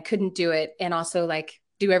much and I couldn't do it. And also like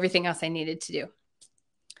do everything else I needed to do.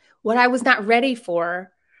 What I was not ready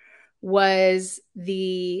for was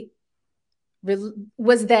that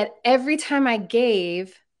every time I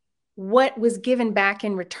gave, what was given back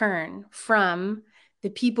in return from the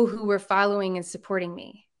people who were following and supporting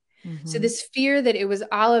me. Mm-hmm. So this fear that it was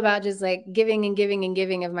all about just like giving and giving and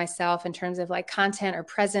giving of myself in terms of like content or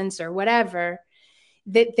presence or whatever,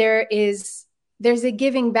 that there's a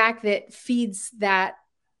giving back that feeds that,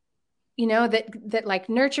 that like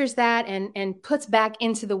nurtures that and puts back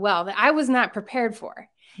into the well that I was not prepared for.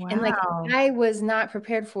 Wow. And like, I was not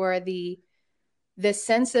prepared for the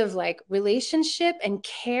sense of like relationship and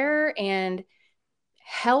care and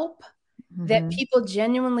help that people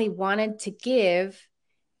genuinely wanted to give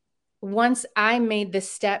once I made the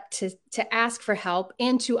step to ask for help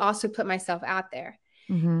and to also put myself out there.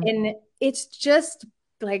 And it's just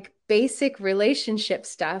like basic relationship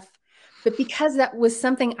stuff. But because that was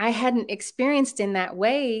something I hadn't experienced in that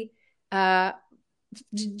way,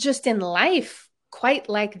 just in life, quite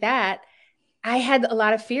like that, I had a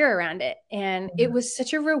lot of fear around it. And it was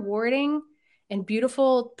such a rewarding and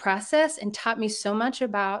beautiful process and taught me so much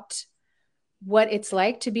about what it's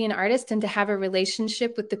like to be an artist and to have a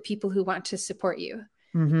relationship with the people who want to support you.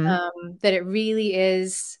 That it really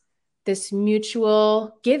is this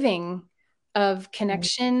mutual giving of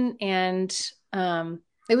connection. And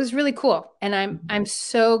it was really cool. And I'm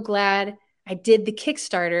so glad I did the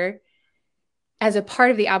Kickstarter as a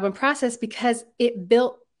part of the album process, because it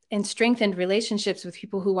built and strengthened relationships with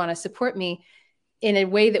people who want to support me in a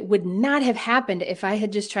way that would not have happened if I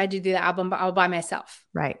had just tried to do the album all by myself.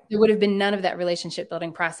 Right. There would have been none of that relationship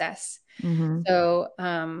building process. So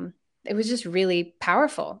it was just really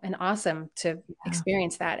powerful and awesome to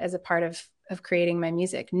experience that as a part of creating my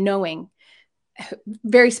music, knowing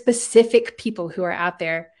very specific people who are out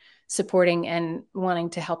there supporting and wanting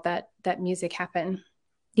to help that music happen.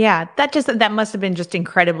 Yeah, that must have been just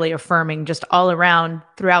incredibly affirming, just all around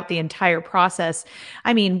throughout the entire process.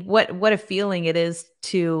 I mean, what a feeling it is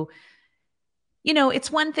to, it's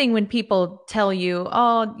one thing when people tell you,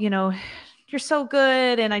 oh, you're so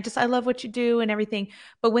good and I love what you do and everything.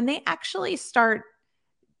 But when they actually start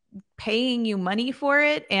paying you money for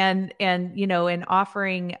it and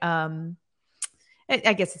offering, I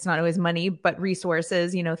guess it's not always money, but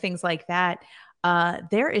resources, things like that.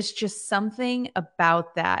 There is just something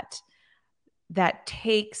about that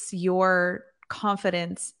takes your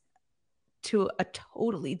confidence to a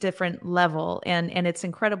totally different level. And it's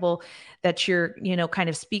incredible that you're, kind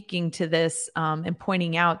of speaking to this and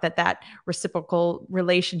pointing out that reciprocal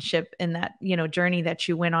relationship and that, journey that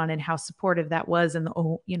you went on and how supportive that was in the,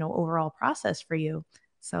 overall process for you.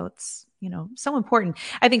 So it's, so important.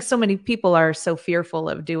 I think so many people are so fearful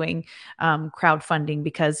of doing crowdfunding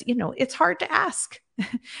because, it's hard to ask.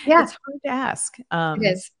 Yeah. It's hard to ask.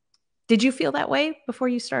 It is. Did you feel that way before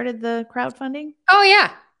you started the crowdfunding? Oh,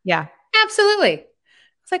 yeah. Yeah. Absolutely.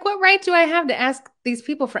 It's like, what right do I have to ask these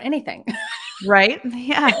people for anything? Right.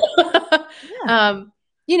 Yeah.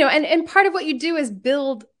 And part of what you do is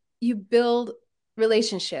build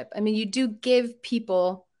relationship. I mean, you do give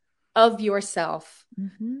people of yourself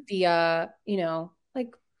via,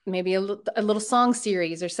 like maybe a little song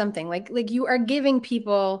series or something like you are giving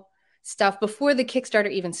people stuff before the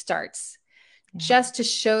Kickstarter even starts, just to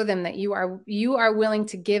show them that you are willing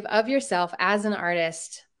to give of yourself as an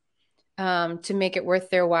artist, to make it worth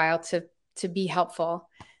their while to be helpful.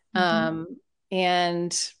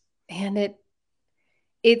 And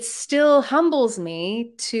it still humbles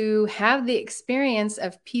me to have the experience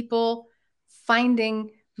of people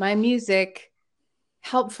finding my music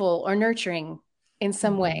helpful or nurturing in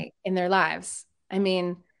some way in their lives. I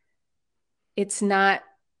mean, it's not,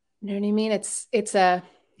 you know what I mean? It's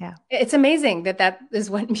amazing that is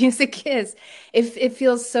what music is. It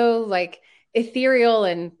feels so like ethereal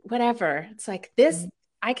and whatever. It's like this,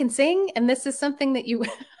 I can sing, and this is something that you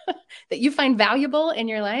that you find valuable in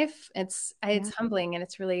your life. It's humbling, and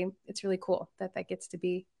it's really cool that gets to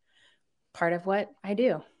be part of what I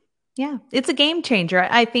do. Yeah, it's a game changer.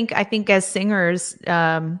 I think as singers,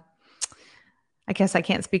 I guess I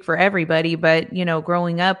can't speak for everybody, but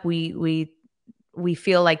growing up, we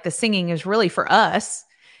feel like the singing is really for us.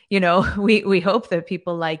 We hope that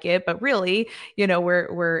people like it, but really,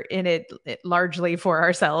 we're in it largely for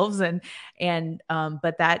ourselves.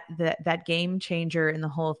 But that game changer in the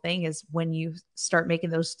whole thing is when you start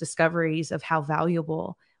making those discoveries of how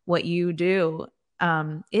valuable what you do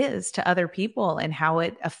is to other people and how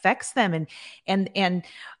it affects them. And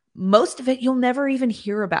most of it, you'll never even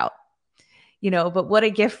hear about. but what a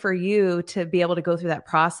gift for you to be able to go through that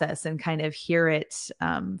process and kind of hear it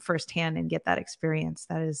firsthand and get that experience.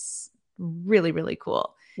 That is really, really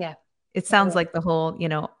cool. Yeah. It sounds like the whole,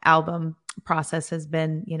 album process has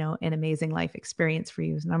been, an amazing life experience for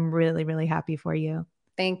you. And I'm really, really happy for you.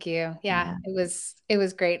 Thank you. Yeah. It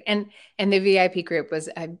was great. And the VIP group was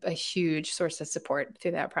a huge source of support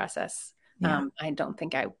through that process. Yeah. I don't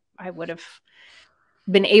think I would have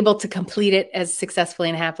been able to complete it as successfully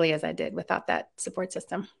and happily as I did without that support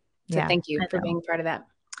system. So thank you for being part of that.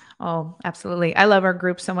 Oh, absolutely. I love our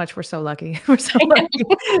group so much. We're so lucky. We're so lucky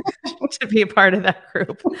to be a part of that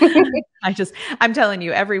group. I'm telling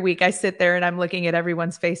you, every week I sit there and I'm looking at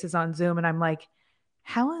everyone's faces on Zoom and I'm like,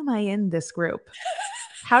 how am I in this group?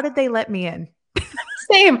 How did they let me in?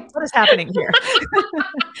 Same. What is happening here?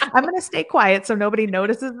 I'm going to stay quiet so nobody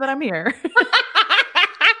notices that I'm here.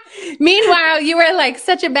 Meanwhile, you were like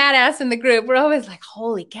such a badass in the group. We're always like,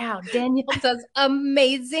 holy cow, Danielle does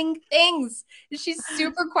amazing things. She's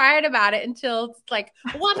super quiet about it until it's like,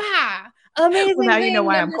 whoop-ah, amazing. Well, now you know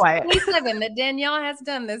why I'm quiet. 27 that Danielle has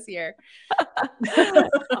done this year.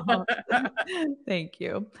 Oh, thank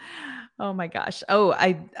you. Oh my gosh. Oh,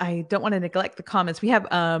 I don't want to neglect the comments. We have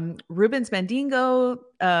Rubens Mandingo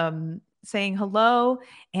saying hello,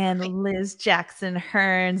 and Liz Jackson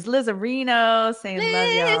Hearns, Liz Areno saying Liz!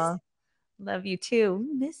 love y'all. Love you too.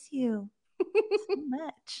 Miss you so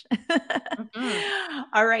much.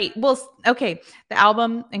 All right. Well, okay. The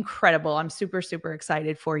album, incredible. I'm super, super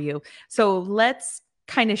excited for you. So let's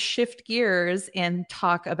kind of shift gears and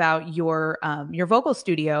talk about your vocal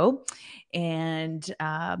studio and,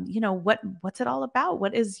 what's it all about?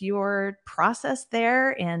 What is your process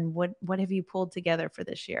there? And what have you pulled together for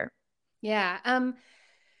this year? Yeah.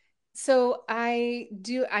 So I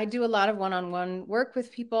do a lot of one-on-one work with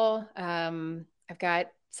people. I've got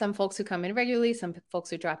some folks who come in regularly, some folks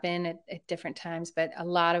who drop in at different times, but a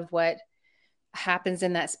lot of what happens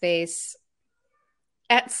in that space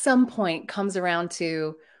at some point comes around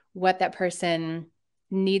to what that person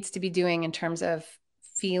needs to be doing in terms of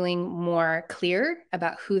feeling more clear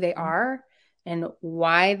about who they are and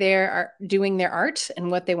why they're doing their art and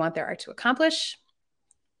what they want their art to accomplish,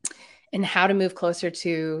 and how to move closer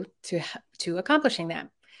to accomplishing that.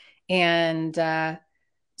 And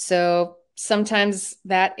so sometimes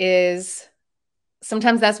that's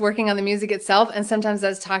working on the music itself, and sometimes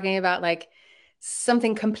that's talking about like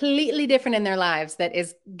something completely different in their lives that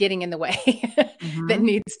is getting in the way that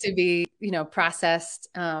needs to be, processed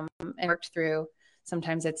and worked through.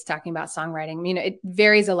 Sometimes it's talking about songwriting. It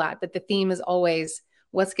varies a lot, but the theme is always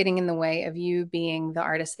what's getting in the way of you being the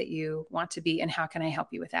artist that you want to be, and how can I help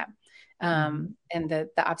you with that? And the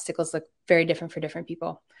obstacles look very different for different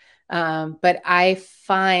people. But I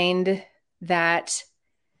find that,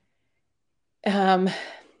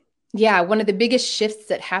 one of the biggest shifts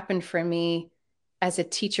that happened for me as a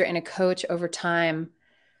teacher and a coach over time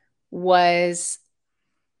was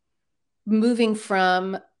moving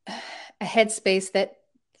from a headspace that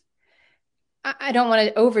I don't want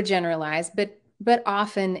to overgeneralize, but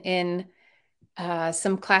often in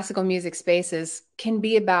some classical music spaces can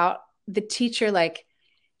be about the teacher like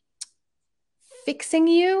fixing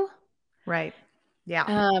you. Right.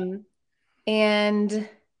 Yeah. And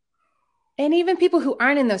even people who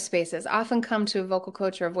aren't in those spaces often come to a vocal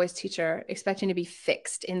coach or a voice teacher expecting to be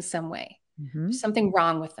fixed in some way. There's something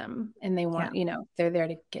wrong with them and they want, they're there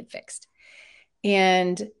to get fixed.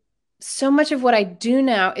 And so much of what I do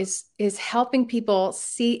now is helping people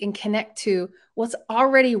see and connect to what's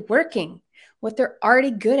already working, what they're already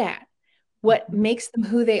good at, what makes them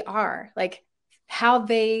who they are, like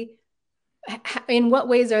in what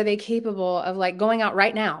ways are they capable of like going out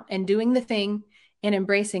right now and doing the thing and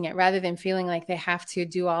embracing it, rather than feeling like they have to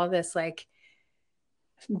do all this, like,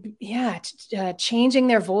 changing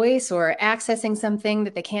their voice or accessing something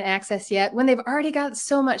that they can't access yet, when they've already got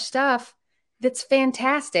so much stuff that's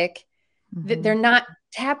fantastic that they're not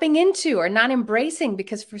tapping into or not embracing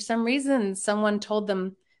because for some reason someone told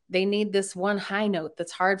them they need this one high note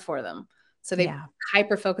that's hard for them. So they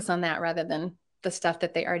hyper focus on that rather than the stuff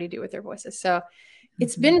that they already do with their voices. So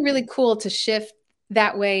it's been really cool to shift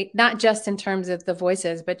that way, not just in terms of the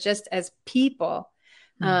voices, but just as people.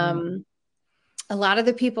 A lot of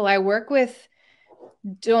the people I work with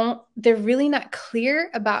they're really not clear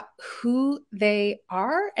about who they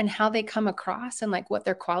are and how they come across and like what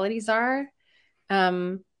their qualities are.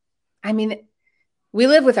 We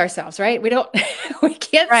live with ourselves, right? We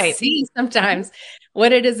can't see sometimes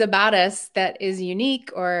what it is about us that is unique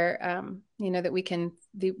or, that we can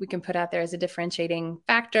put out there as a differentiating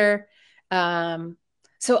factor.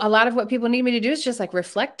 So a lot of what people need me to do is just like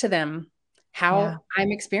reflect to them how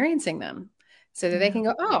I'm experiencing them. so that they can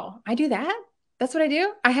go, oh, I do that. That's what I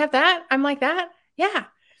do. I have that. I'm like that. Yeah.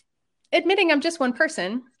 Admitting I'm just one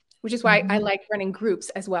person, which is why I like running groups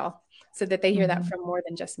as well, so that they hear that from more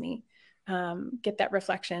than just me. Get that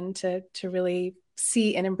reflection to really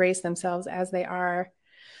see and embrace themselves as they are,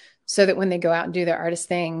 so that when they go out and do their artist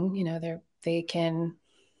thing, you know, they can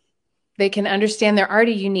understand they're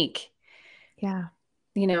already unique. Yeah.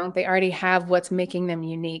 You know, they already have what's making them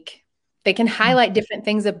unique. They can highlight different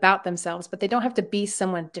things about themselves, but they don't have to be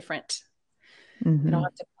someone different. They don't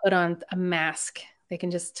have to put on a mask. They can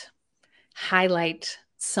just highlight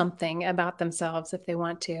something about themselves if they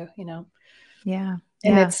want to, you know? Yeah.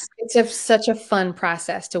 And it's such a fun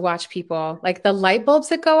process to watch people, like the light bulbs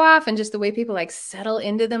that go off and just the way people like settle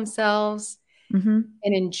into themselves and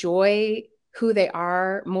enjoy who they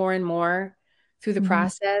are more and more through the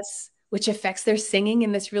process, which affects their singing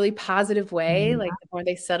in this really positive way. Like the more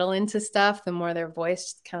they settle into stuff, the more their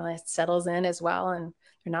voice kind of settles in as well. And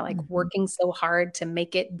they're not like working so hard to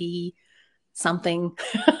make it be something.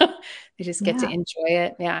 They just get to enjoy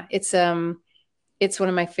it. Yeah. It's one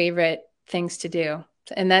of my favorite things to do.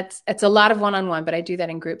 And it's a lot of one-on-one, but I do that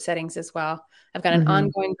in group settings as well. I've got an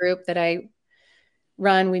ongoing group that I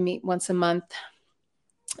run. We meet once a month.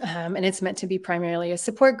 And it's meant to be primarily a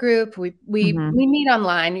support group. We meet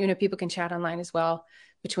online. You know, people can chat online as well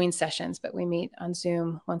between sessions, but we meet on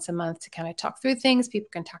Zoom once a month to kind of talk through things. People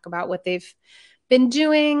can talk about what they've been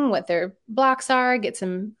doing, what their blocks are, get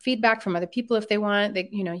some feedback from other people if they want. They,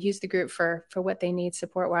 you know, use the group for what they need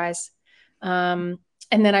support-wise.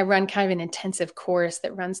 And then I run kind of an intensive course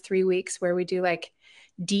that runs 3 weeks where we do like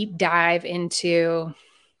deep dive into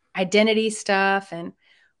identity stuff and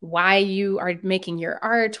why you are making your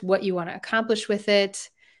art, what you want to accomplish with it.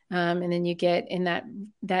 And then you get in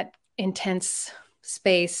that intense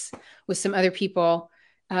space with some other people,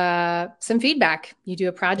 some feedback. You do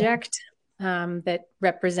a project that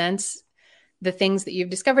represents the things that you've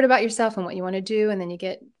discovered about yourself and what you want to do. And then you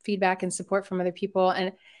get feedback and support from other people.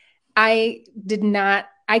 And I could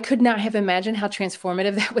not have imagined how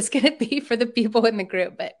transformative that was going to be for the people in the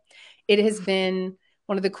group, but it has been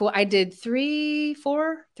one of the cool, I did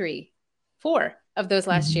four of those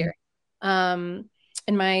last year. And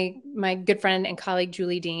my good friend and colleague,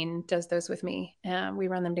 Julie Dean, does those with me. We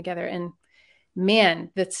run them together, and man,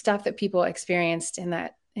 the stuff that people experienced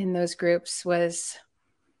in those groups was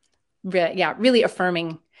really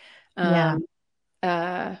affirming.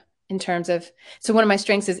 In terms of, so one of my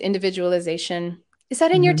strengths is individualization. Is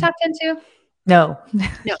that in your top 10 too? No.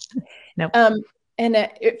 And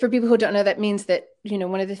for people who don't know, that means that, you know,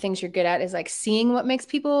 one of the things you're good at is like seeing what makes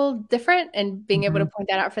people different and being able to point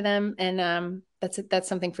that out for them. And that's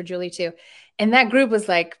something for Julie too. And that group was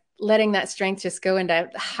like letting that strength just go into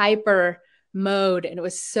hyper mode. And it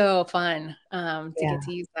was so fun to get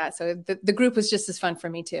to use that. So the group was just as fun for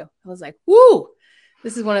me too. I was like, woo,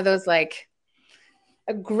 this is one of those like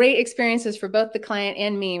great experiences for both the client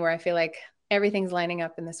and me, where I feel like everything's lining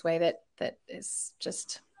up in this way that is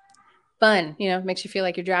just fun, you know, makes you feel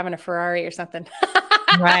like you're driving a Ferrari or something.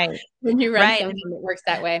 Right. When you run something that works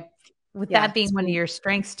that way. With that being one of your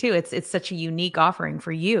strengths too, it's such a unique offering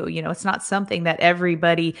for you. You know, it's not something that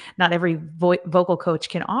not every vocal coach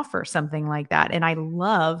can offer something like that. And I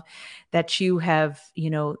love that you have, you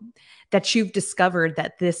know, that you've discovered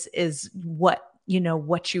that this is what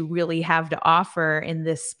you really have to offer in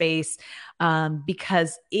this space,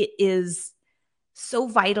 because it is so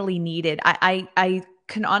vitally needed. I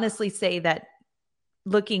can honestly say that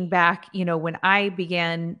looking back, you know, when I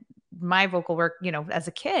began my vocal work, you know, as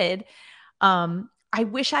a kid, I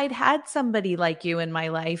wish I'd had somebody like you in my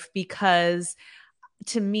life, because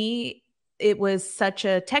to me, it was such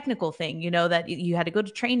a technical thing, you know, that you had to go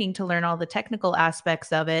to training to learn all the technical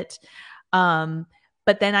aspects of it.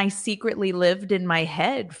 But then I secretly lived in my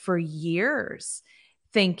head for years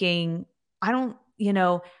thinking, I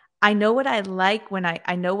know what I like when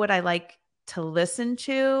I know what I like to listen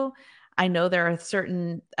to. I know there are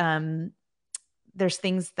certain, there's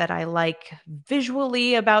things that I like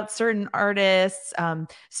visually about certain artists.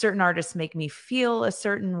 Certain artists make me feel a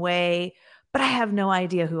certain way, but I have no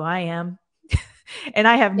idea who I am. And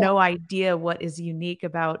I have no idea what is unique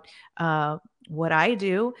about what I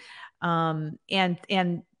do. And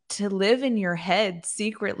to live in your head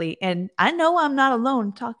secretly. And I know I'm not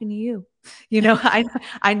alone talking to you. You know,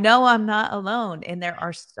 I know I'm not alone. And there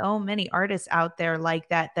are so many artists out there like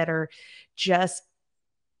that are just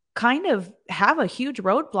kind of have a huge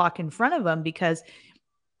roadblock in front of them, because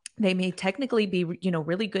they may technically be, you know,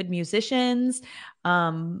 really good musicians,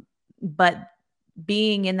 but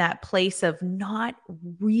being in that place of not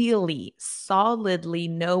really solidly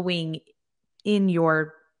knowing in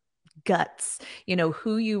your guts,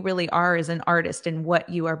 who you really are as an artist and what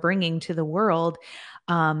you are bringing to the world,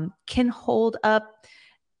 can hold up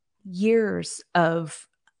years of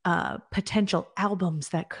potential albums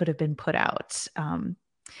that could have been put out.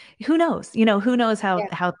 Who knows? Who knows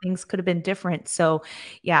how things could have been different. So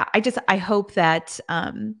yeah, I hope that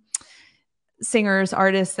singers,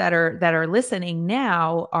 artists that are listening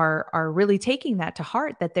now are really taking that to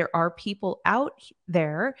heart, that there are people out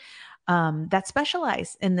there that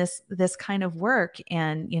specialize in this kind of work.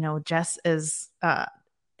 And, Jess is an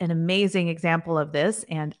amazing example of this,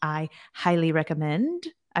 and I highly recommend.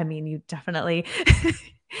 I mean, you definitely,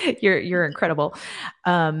 you're incredible.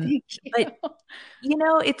 Thank you. But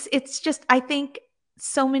it's just, I think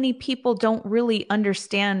so many people don't really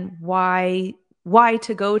understand why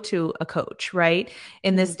to go to a coach, right?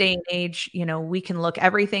 In this day and age, we can look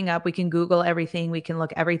everything up. We can Google everything. We can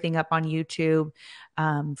look everything up on YouTube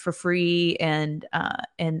for free. And I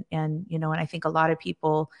think a lot of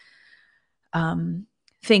people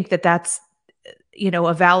think that that's,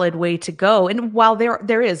 a valid way to go. And while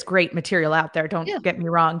there is great material out there, don't get me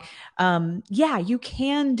wrong. You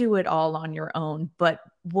can do it all on your own, but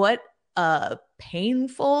what a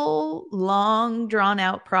painful, long, drawn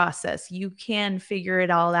out process. You can figure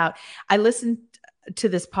it all out. I listened to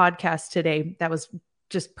this podcast today that was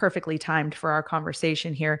just perfectly timed for our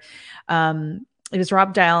conversation here. It was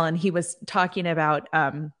Rob Dial, and he was talking about,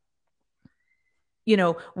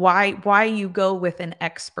 why you go with an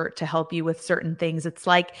expert to help you with certain things. It's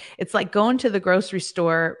like going to the grocery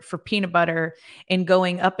store for peanut butter and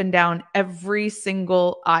going up and down every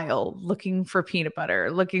single aisle looking for peanut butter,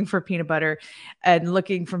 and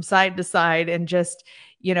looking from side to side, and just,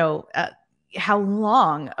 how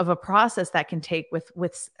long of a process that can take with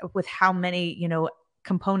how many,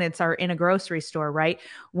 components are in a grocery store, right?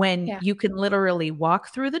 When you can literally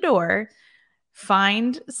walk through the door,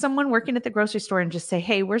 find someone working at the grocery store and just say,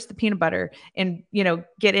 "Hey, where's the peanut butter?" And,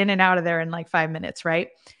 get in and out of there in like 5 minutes, right?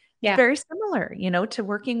 Yeah. Very similar, to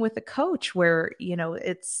working with a coach where,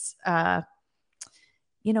 it's, why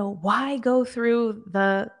go through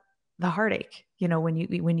the heartache,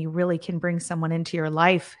 when you really can bring someone into your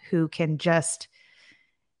life who can just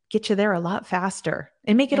get you there a lot faster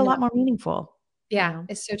and make it a lot more meaningful. Yeah,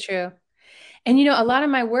 it's so true. And, a lot of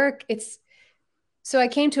my work, so I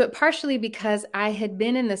came to it partially because I had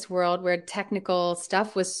been in this world where technical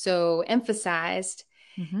stuff was so emphasized.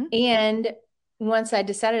 Mm-hmm. And once I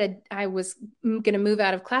decided I was going to move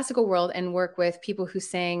out of classical world and work with people who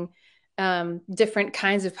sang different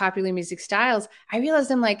kinds of popular music styles, I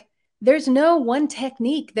realized I'm like, there's no one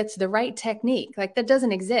technique that's the right technique. Like, that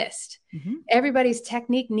doesn't exist. Mm-hmm. Everybody's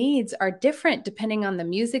technique needs are different depending on the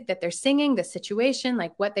music that they're singing, the situation,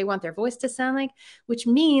 like what they want their voice to sound like, which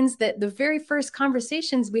means that the very first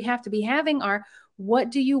conversations we have to be having are, what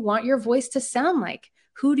do you want your voice to sound like?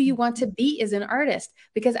 Who do you want to be as an artist?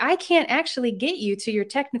 Because I can't actually get you to your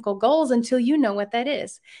technical goals until you know what that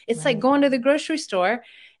is. It's like going to the grocery store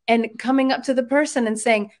and coming up to the person and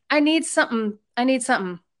saying, I need something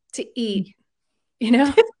to eat,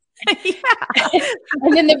 Yeah.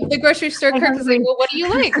 And then the grocery store clerk is like, well, what do you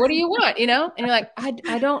like? What do you want? And you're like,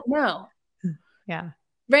 I don't know. Yeah.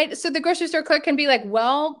 Right. So the grocery store clerk can be like,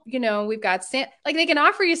 well, we've got like, they can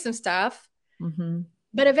offer you some stuff,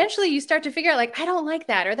 but eventually you start to figure out, like, I don't like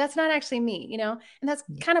that, or that's not actually me, and that's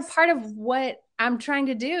kind of part of what I'm trying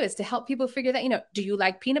to do, is to help people figure that, do you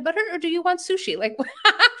like peanut butter or do you want sushi? Like, what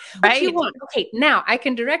do you want? Okay, now I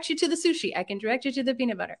can direct you to the sushi. I can direct you to the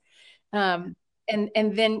peanut butter. And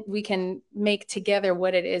then we can make together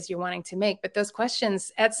what it is you're wanting to make. But those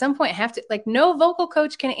questions at some point have to, like, no vocal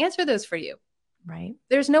coach can answer those for you. Right.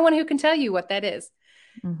 There's no one who can tell you what that is.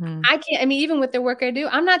 Mm-hmm. I can't, even with the work I do,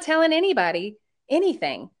 I'm not telling anybody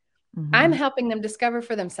anything. Mm-hmm. I'm helping them discover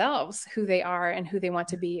for themselves who they are and who they want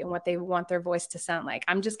to be and what they want their voice to sound like.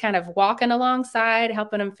 I'm just kind of walking alongside,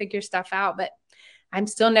 helping them figure stuff out, but I'm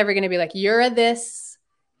still never going to be like, you're this,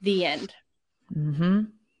 the end. Mm-hmm.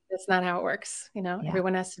 That's not how it works.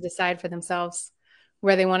 Everyone has to decide for themselves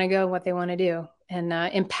where they want to go, what they want to do, and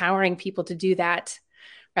empowering people to do that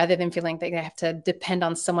rather than feeling like they have to depend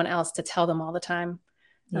on someone else to tell them all the time.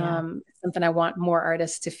 Yeah. Something I want more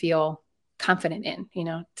artists to feel confident in,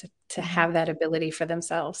 to have that ability for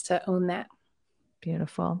themselves to own that.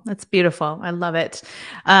 Beautiful. That's beautiful. I love it.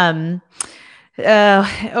 Over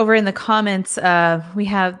in the comments, we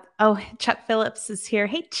have, Chuck Phillips is here.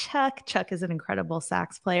 Hey, Chuck. Chuck is an incredible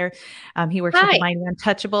sax player. He works with the Mighty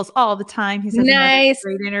Untouchables all the time. He says, nice.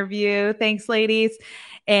 Another great interview. Thanks, ladies.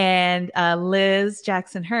 And Liz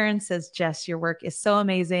Jackson Hearn says, Jess, your work is so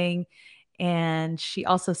amazing. And she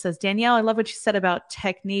also says, Danielle, I love what you said about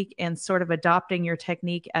technique and sort of adopting your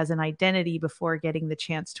technique as an identity before getting the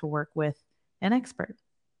chance to work with an expert.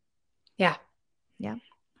 Yeah. Yeah.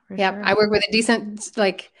 Sure. I work with a decent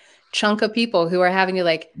chunk of people who are having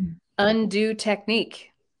to undo technique.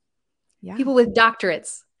 Yeah. People with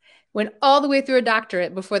doctorates went all the way through a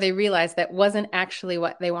doctorate before they realized that wasn't actually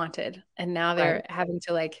what they wanted. And now they're having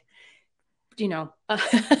to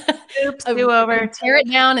Oops, do over, tear it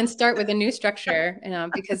down and start with a new structure,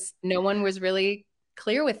 because no one was really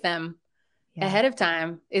clear with them ahead of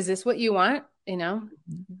time. Is this what you want?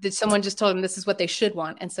 Did someone just told them this is what they should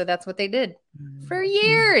want? And so that's what they did for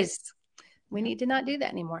years. We need to not do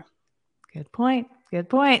that anymore. Good point.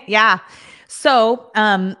 Yeah. So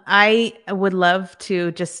I would love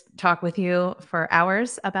to just talk with you for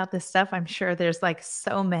hours about this stuff. I'm sure there's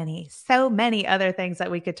so many other things that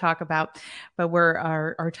we could talk about, but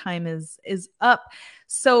our time is up.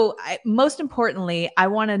 So most importantly, I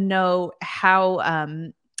want to know how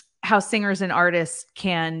singers and artists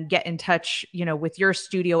can get in touch, with your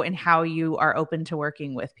studio and how you are open to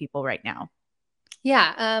working with people right now.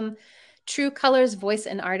 Yeah.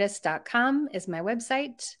 TrueColorsVoiceAndArtist.com is my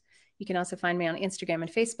website. You can also find me on Instagram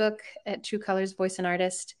and Facebook at True Colors Voice and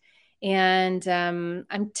Artist. And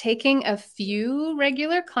I'm taking a few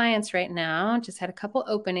regular clients right now. Just had a couple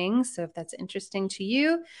openings. So if that's interesting to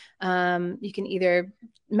you, you can either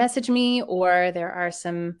message me, or there are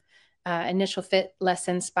some initial fit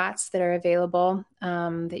lesson spots that are available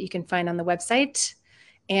that you can find on the website.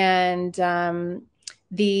 And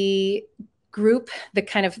the group, the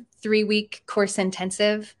kind of 3-week course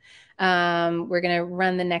intensive, we're going to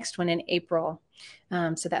run the next one in April.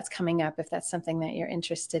 So that's coming up if that's something that you're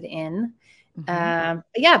interested in. But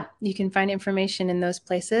yeah, you can find information in those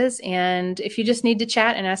places. And if you just need to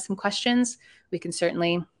chat and ask some questions, we can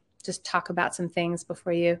certainly just talk about some things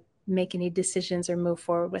before you make any decisions or move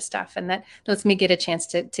forward with stuff. And that lets me get a chance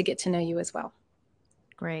to get to know you as well.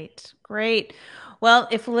 Great. Well,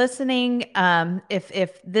 if listening,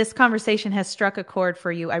 if this conversation has struck a chord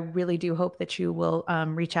for you, I really do hope that you will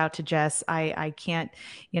reach out to Jess. I can't,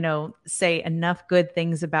 say enough good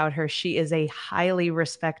things about her. She is a highly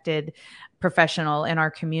respected professional in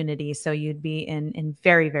our community. So you'd be in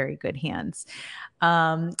very, very good hands.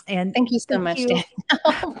 And thank you so much, Danielle.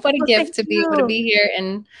 What a gift to be able to be here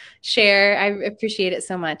and share. I appreciate it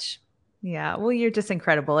so much. Yeah. Well, you're just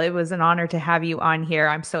incredible. It was an honor to have you on here.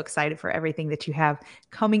 I'm so excited for everything that you have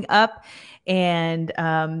coming up, and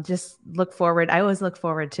just look forward. I always look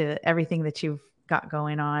forward to everything that you've got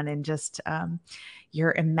going on, and just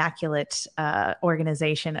your immaculate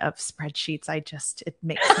organization of spreadsheets. It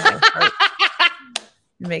makes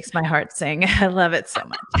my heart sing. I love it so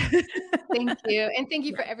much. Thank you. And thank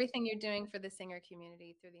you for everything you're doing for the singer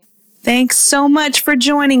community. Thanks so much for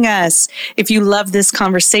joining us. If you love this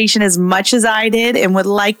conversation as much as I did and would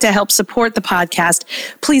like to help support the podcast,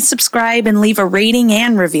 please subscribe and leave a rating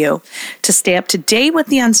and review. To stay up to date with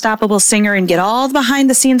The Unstoppable Singer and get all the behind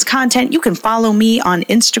the scenes content, you can follow me on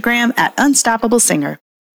Instagram at Unstoppable Singer.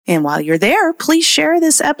 And while you're there, please share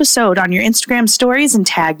this episode on your Instagram stories and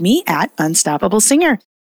tag me at Unstoppable Singer.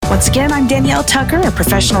 Once again, I'm Danielle Tucker, a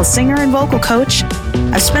professional singer and vocal coach.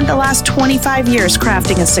 I've spent the last 25 years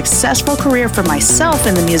crafting a successful career for myself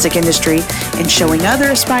in the music industry and showing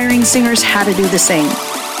other aspiring singers how to do the same.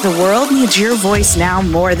 The world needs your voice now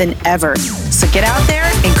more than ever. So get out there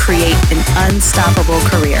and create an unstoppable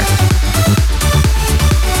career.